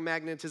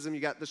electromagnetism, you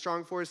got the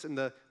strong force and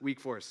the weak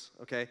force,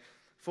 okay?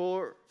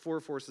 Four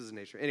forces in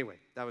nature. Anyway,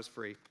 that was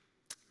free.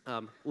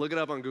 Look it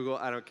up on Google.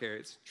 I don't care.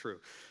 It's true.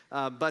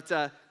 But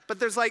But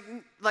there's like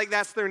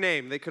that's their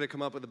name. They could have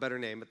come up with a better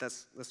name, but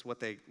that's what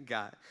they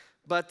got.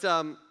 But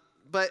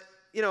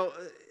you know,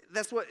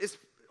 that's what is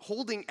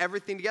holding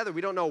everything together.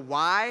 We don't know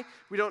why.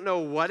 We don't know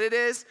what it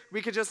is.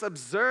 We could just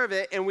observe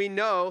it, and we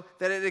know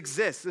that it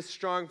exists, this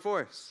strong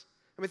force.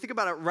 I mean, think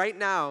about it. Right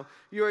now,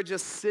 you are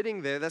just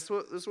sitting there. That's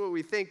what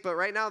we think. But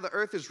right now, the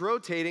earth is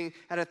rotating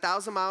at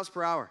 1,000 miles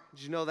per hour.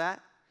 Did you know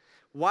that?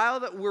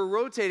 While we're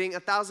rotating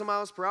 1,000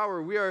 miles per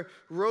hour, we are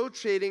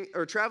rotating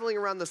or traveling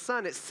around the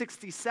sun at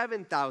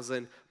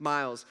 67,000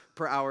 miles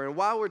per hour. And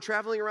while we're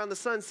traveling around the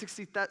sun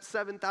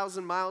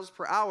 67,000 miles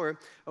per hour,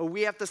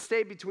 we have to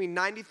stay between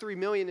 93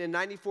 million and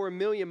 94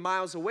 million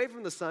miles away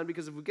from the sun,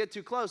 because if we get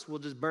too close, we'll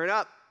just burn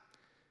up.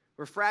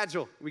 We're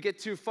fragile. We get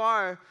too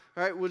far,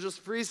 all right, we'll just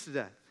freeze to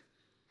death.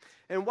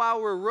 And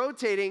while we're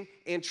rotating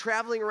and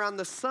traveling around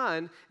the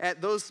sun at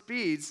those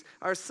speeds,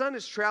 our sun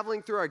is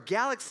traveling through our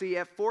galaxy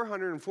at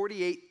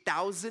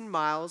 448,000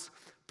 miles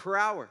per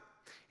hour.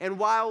 And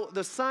while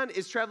the sun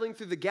is traveling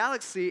through the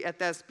galaxy at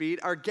that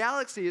speed, our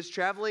galaxy is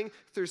traveling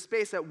through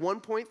space at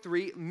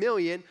 1.3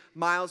 million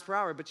miles per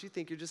hour. But you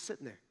think you're just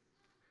sitting there.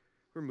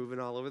 We're moving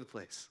all over the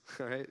place,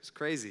 all right? It's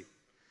crazy.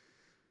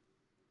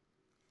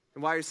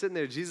 And while you're sitting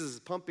there, Jesus is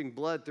pumping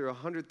blood through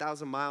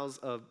 100,000 miles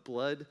of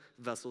blood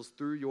vessels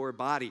through your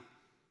body.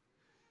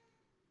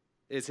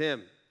 It's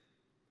him.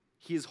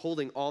 He is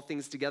holding all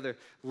things together.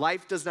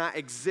 Life does not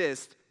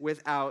exist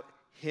without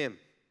him.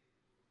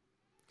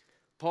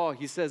 Paul,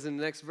 he says in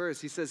the next verse,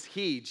 he says,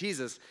 he,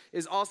 Jesus,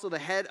 is also the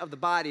head of the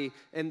body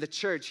and the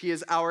church. He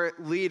is our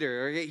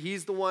leader. Okay?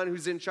 He's the one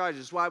who's in charge.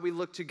 That's why we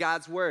look to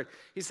God's word.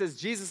 He says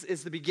Jesus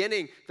is the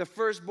beginning, the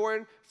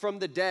firstborn from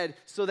the dead,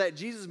 so that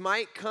Jesus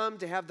might come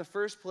to have the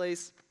first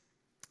place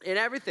in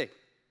everything.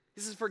 He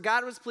says, for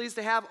God was pleased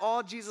to have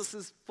all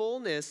Jesus'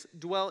 fullness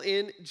dwell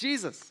in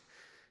Jesus,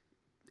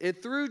 and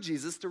through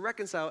Jesus to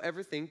reconcile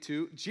everything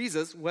to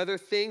Jesus, whether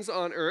things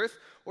on earth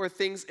or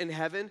things in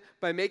heaven,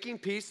 by making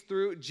peace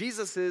through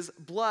Jesus'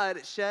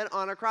 blood shed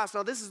on a cross.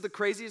 Now, this is the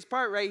craziest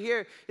part right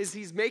here, is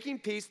he's making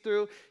peace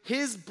through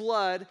his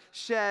blood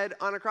shed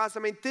on a cross.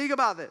 I mean, think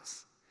about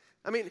this.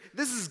 I mean,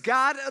 this is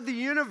God of the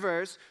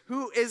universe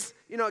who is,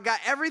 got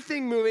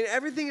everything moving,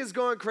 everything is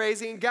going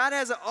crazy, and God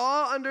has it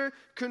all under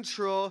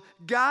control.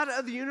 God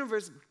of the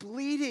universe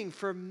bleeding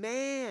for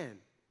man.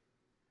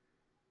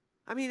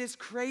 I mean, it's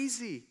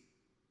crazy.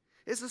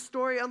 It's a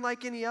story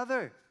unlike any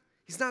other.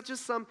 He's not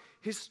just some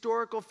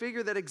historical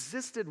figure that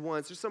existed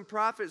once, or some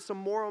prophet, some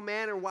moral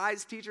man or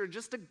wise teacher,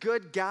 just a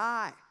good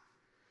guy.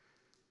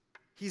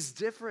 He's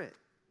different.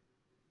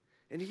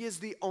 And he is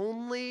the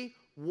only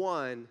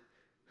one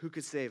who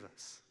could save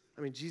us.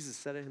 I mean, Jesus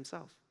said it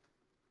himself.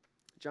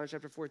 John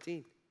chapter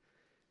 14.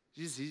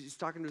 Jesus, he's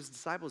talking to his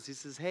disciples. He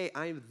says, hey,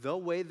 I am the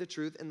way, the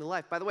truth, and the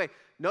life. By the way,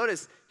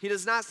 notice, he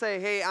does not say,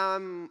 hey,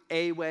 I'm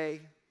a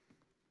way.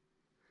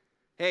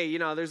 Hey,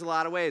 there's a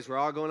lot of ways. We're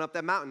all going up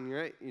that mountain,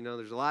 right?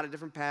 There's a lot of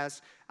different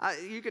paths.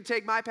 You could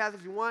take my path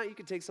if you want. You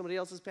could take somebody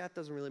else's path.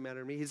 Doesn't really matter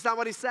to me. It's not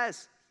what he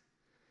says.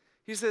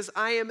 He says,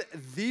 I am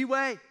the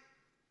way.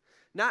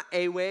 Not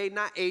a way,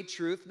 not a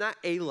truth, not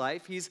a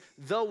life. He's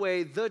the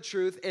way, the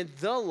truth, and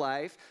the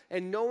life.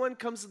 And no one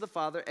comes to the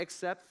Father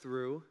except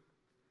through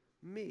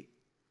me.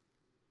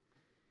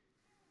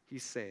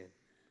 He's saying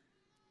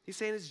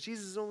it's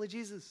Jesus, is only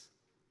Jesus.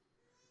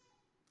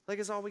 Like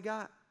it's all we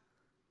got.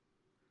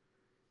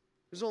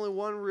 There's only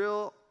one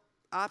real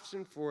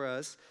option for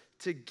us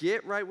to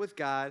get right with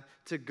God,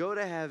 to go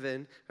to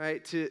heaven,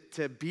 right?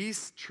 To be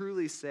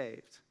truly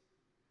saved.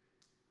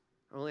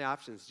 Our only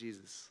option is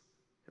Jesus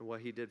and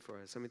what he did for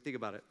us. I mean, think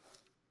about it.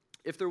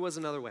 If there was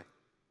another way,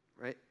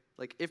 right?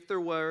 Like if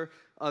there were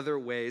other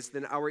ways,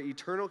 then our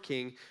eternal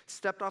King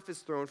stepped off his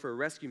throne for a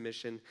rescue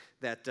mission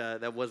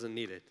that wasn't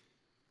needed.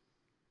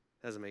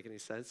 Doesn't make any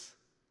sense.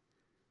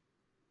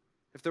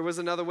 If there was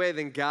another way,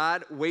 then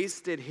God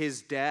wasted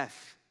his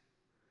death.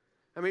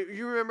 I mean,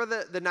 you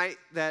remember the night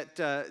that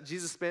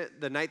Jesus spent,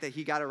 the night that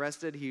he got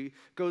arrested? He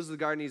goes to the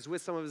garden, he's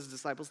with some of his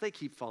disciples. They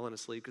keep falling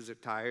asleep because they're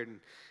tired.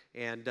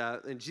 And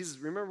Jesus,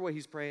 remember what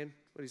he's praying,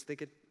 what he's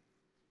thinking?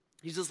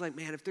 He's just like,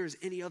 man, if there's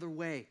any other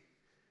way,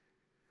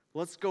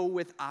 let's go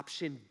with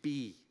option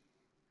B.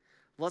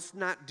 Let's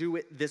not do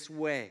it this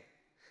way.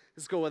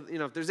 Let's go with,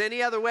 if there's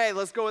any other way,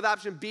 let's go with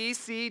option B,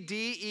 C,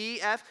 D, E,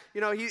 F.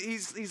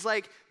 He's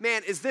like,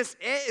 man, is this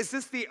it? Is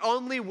this the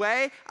only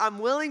way? I'm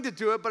willing to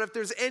do it, but if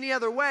there's any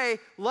other way,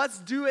 let's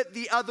do it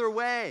the other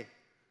way.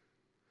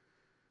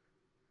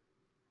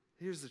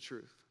 Here's the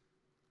truth.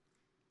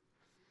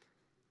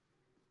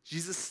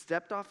 Jesus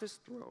stepped off his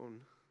throne.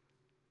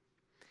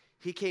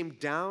 He came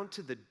down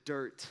to the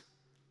dirt.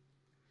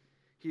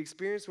 He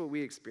experienced what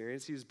we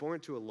experienced. He was born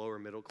to a lower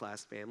middle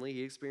class family.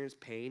 He experienced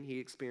pain. He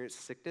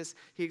experienced sickness.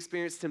 He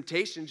experienced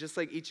temptation just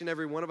like each and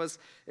every one of us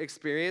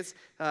experienced.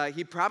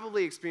 He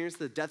probably experienced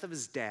the death of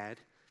his dad.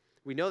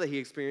 We know that he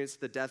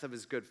experienced the death of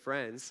his good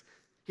friends.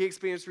 He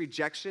experienced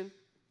rejection.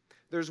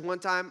 There's one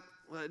time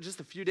just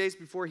a few days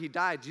before he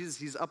died, Jesus,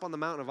 he's up on the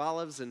Mountain of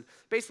Olives, and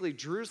basically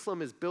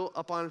Jerusalem is built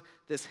up on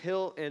this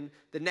hill, and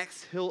the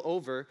next hill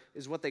over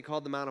is what they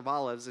called the Mount of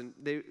Olives. And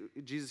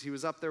Jesus, he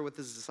was up there with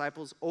his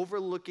disciples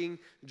overlooking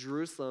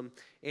Jerusalem.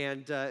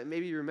 And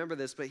maybe you remember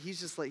this, but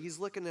he's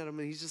looking at him,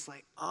 and he's just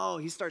like, oh,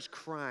 he starts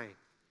crying.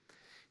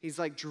 He's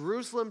like,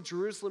 Jerusalem,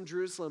 Jerusalem,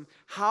 Jerusalem,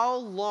 how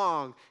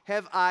long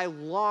have I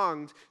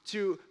longed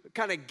to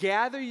kind of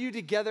gather you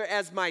together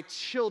as my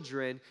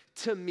children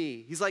to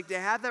me? He's like, to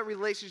have that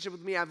relationship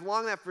with me, I've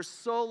longed that for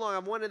so long.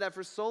 I've wanted that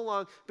for so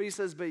long. But he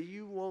says, but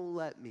you won't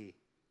let me.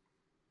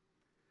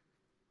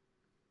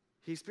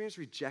 He experienced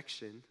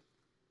rejection.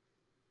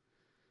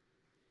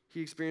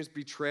 He experienced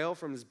betrayal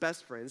from his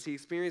best friends. He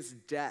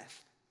experienced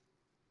death,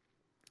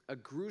 a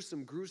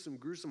gruesome, gruesome,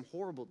 gruesome,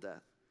 horrible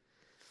death.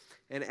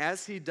 And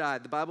as he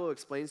died, the Bible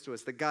explains to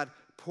us that God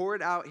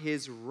poured out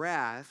his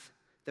wrath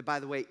that, by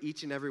the way,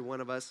 each and every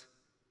one of us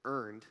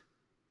earned,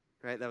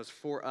 right? That was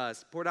for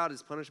us. Poured out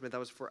his punishment that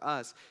was for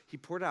us. He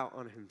poured out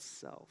on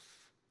himself.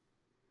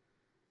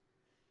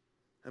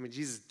 I mean,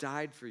 Jesus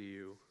died for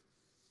you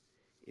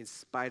in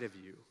spite of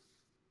you,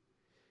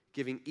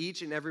 giving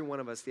each and every one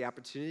of us the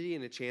opportunity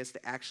and a chance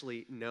to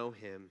actually know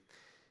him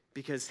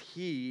because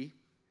he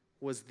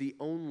was the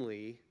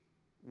only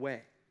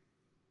way.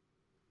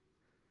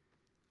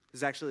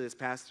 There's actually this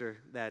pastor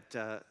that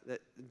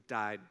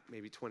died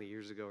maybe 20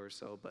 years ago or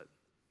so, but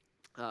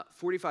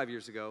 45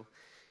 years ago,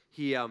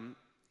 he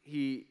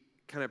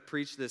kind of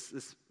preached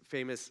this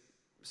famous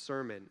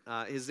sermon.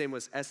 His name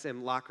was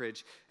S.M.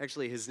 Lockridge.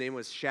 Actually, his name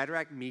was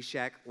Shadrach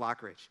Meshach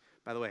Lockridge.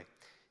 By the way,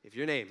 if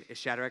your name is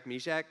Shadrach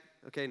Meshach,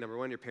 okay, number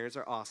one, your parents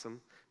are awesome.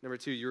 Number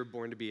two, you were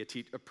born to be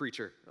a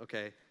preacher,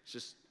 okay? It's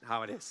just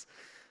how it is.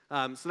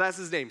 So that's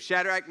his name,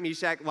 Shadrach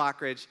Meshach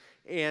Lockridge.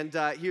 And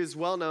he was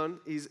well known.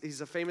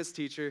 He's a famous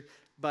teacher.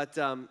 But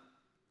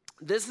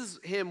this is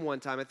him one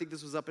time. I think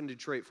this was up in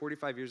Detroit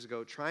 45 years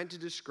ago, trying to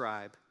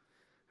describe,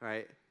 all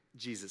right,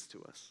 Jesus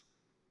to us.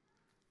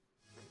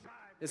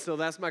 And so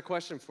that's my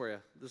question for you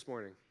this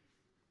morning.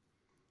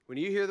 When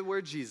you hear the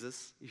word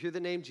Jesus, you hear the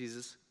name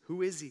Jesus,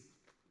 who is he?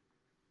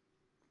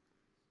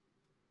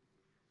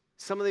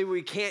 Something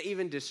we can't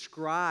even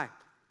describe,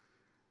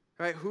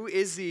 right? Who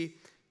is he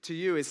to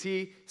you? Is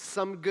he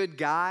some good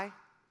guy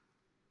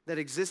that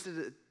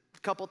existed a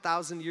couple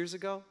thousand years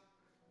ago?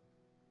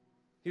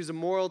 He was a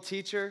moral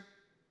teacher.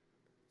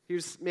 He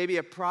was maybe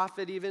a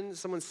prophet even,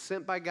 someone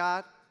sent by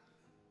God.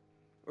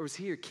 Or was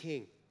he your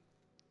king?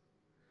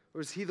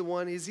 Or is he the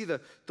one, is he the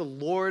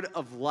Lord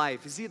of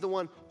life? Is he the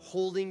one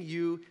holding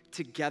you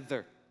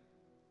together?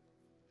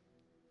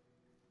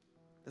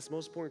 That's the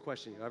most important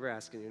question you'll ever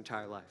ask in your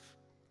entire life.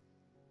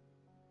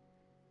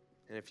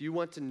 And if you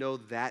want to know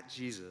that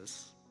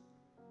Jesus,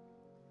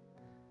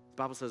 the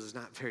Bible says it's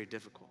not very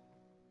difficult.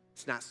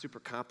 It's not super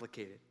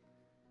complicated.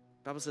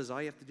 The Bible says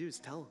all you have to do is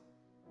tell him.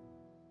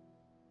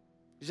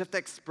 You just have to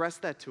express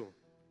that to him.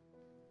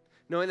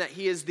 Knowing that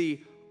he is the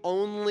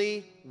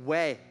only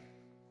way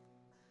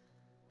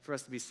for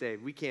us to be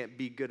saved. We can't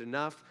be good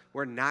enough.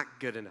 We're not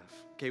good enough.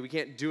 Okay, we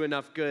can't do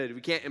enough good.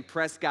 We can't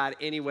impress God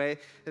anyway.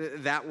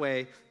 That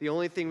way, the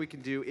only thing we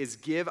can do is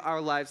give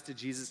our lives to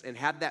Jesus and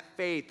have that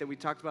faith that we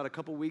talked about a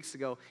couple weeks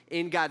ago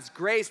in God's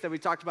grace that we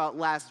talked about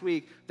last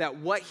week, that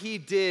what he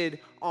did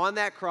on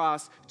that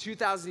cross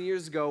 2,000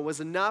 years ago was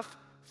enough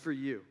for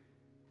you.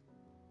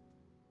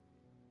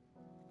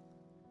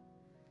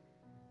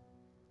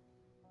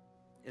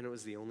 And it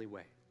was the only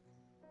way.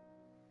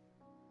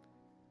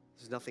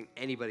 There's nothing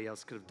anybody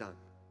else could have done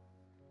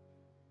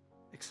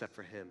except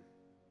for him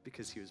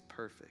because he was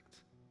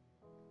perfect.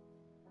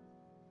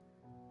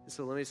 And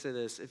so let me say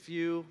this. If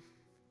you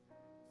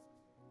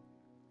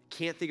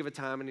can't think of a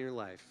time in your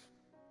life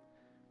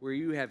where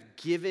you have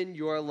given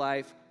your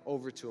life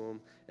over to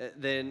him,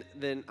 then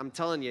I'm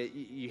telling you,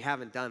 you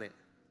haven't done it.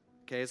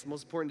 Okay, it's the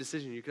most important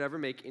decision you could ever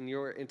make in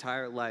your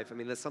entire life. I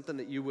mean, that's something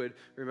that you would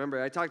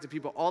remember. I talk to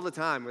people all the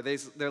time where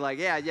they're like,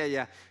 yeah,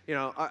 you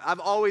know,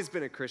 I've always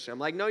been a Christian. I'm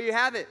like, no, you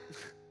haven't.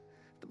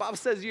 The Bible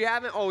says you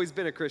haven't always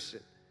been a Christian.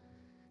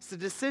 It's a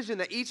decision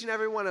that each and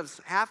every one of us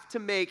have to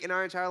make in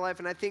our entire life,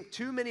 and I think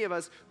too many of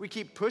us, we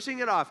keep pushing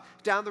it off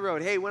down the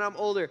road. Hey, when I'm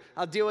older,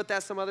 I'll deal with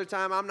that some other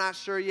time. I'm not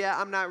sure yet.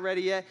 I'm not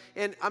ready yet.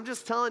 And I'm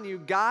just telling you,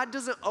 God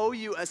doesn't owe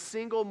you a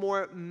single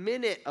more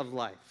minute of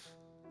life.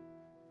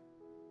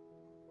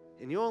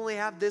 And you only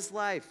have this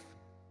life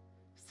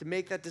to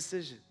make that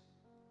decision.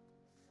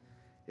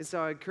 And so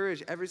I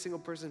encourage every single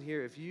person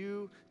here, if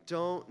you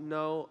don't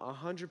know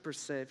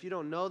 100%, if you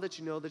don't know that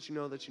you know that you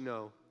know that you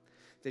know,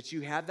 that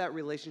you have that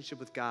relationship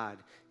with God,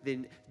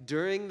 then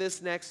during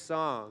this next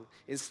song,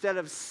 instead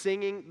of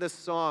singing the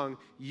song,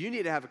 you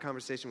need to have a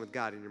conversation with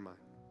God in your mind.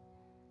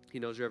 He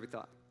knows your every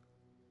thought.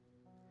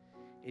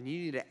 And you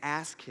need to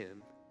ask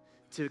him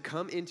to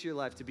come into your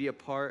life, to be a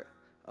part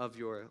of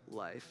your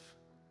life,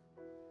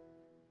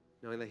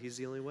 knowing that he's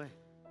the only way.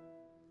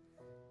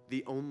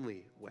 The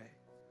only way.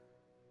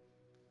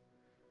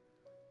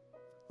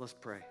 Let's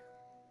pray.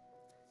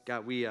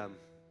 God,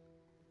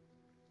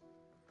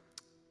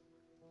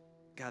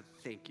 God,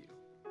 thank you.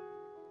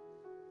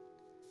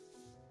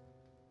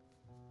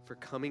 for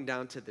coming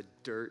down to the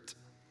dirt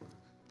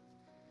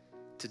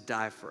to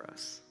die for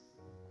us.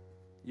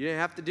 You didn't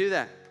have to do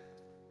that.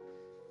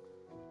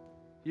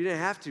 You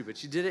didn't have to,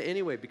 but you did it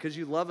anyway because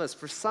you love us.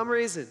 For some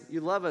reason,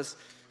 you love us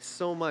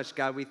so much.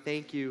 God, we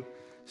thank you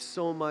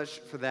so much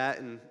for that.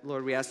 And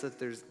Lord, we ask that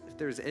if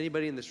there's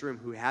anybody in this room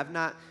who have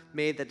not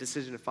made that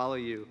decision to follow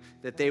you,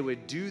 that they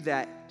would do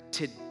that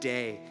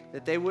today,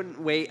 that they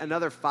wouldn't wait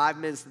another 5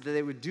 minutes, that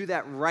they would do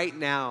that right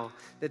now,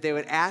 that they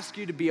would ask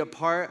you to be a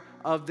part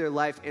of their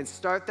life and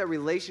start that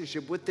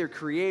relationship with their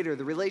Creator,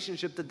 the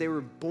relationship that they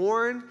were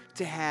born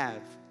to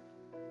have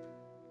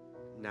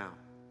now.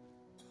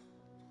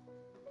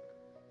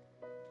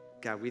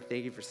 God, we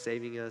thank you for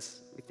saving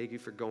us. We thank you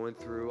for going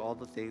through all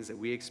the things that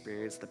we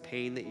experienced, the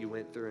pain that you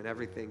went through and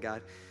everything.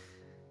 God,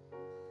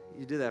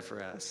 you did that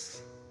for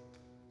us.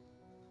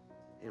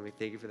 And we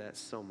thank you for that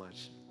so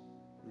much.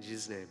 In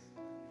Jesus' name,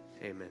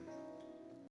 amen.